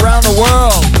junkies around the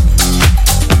world.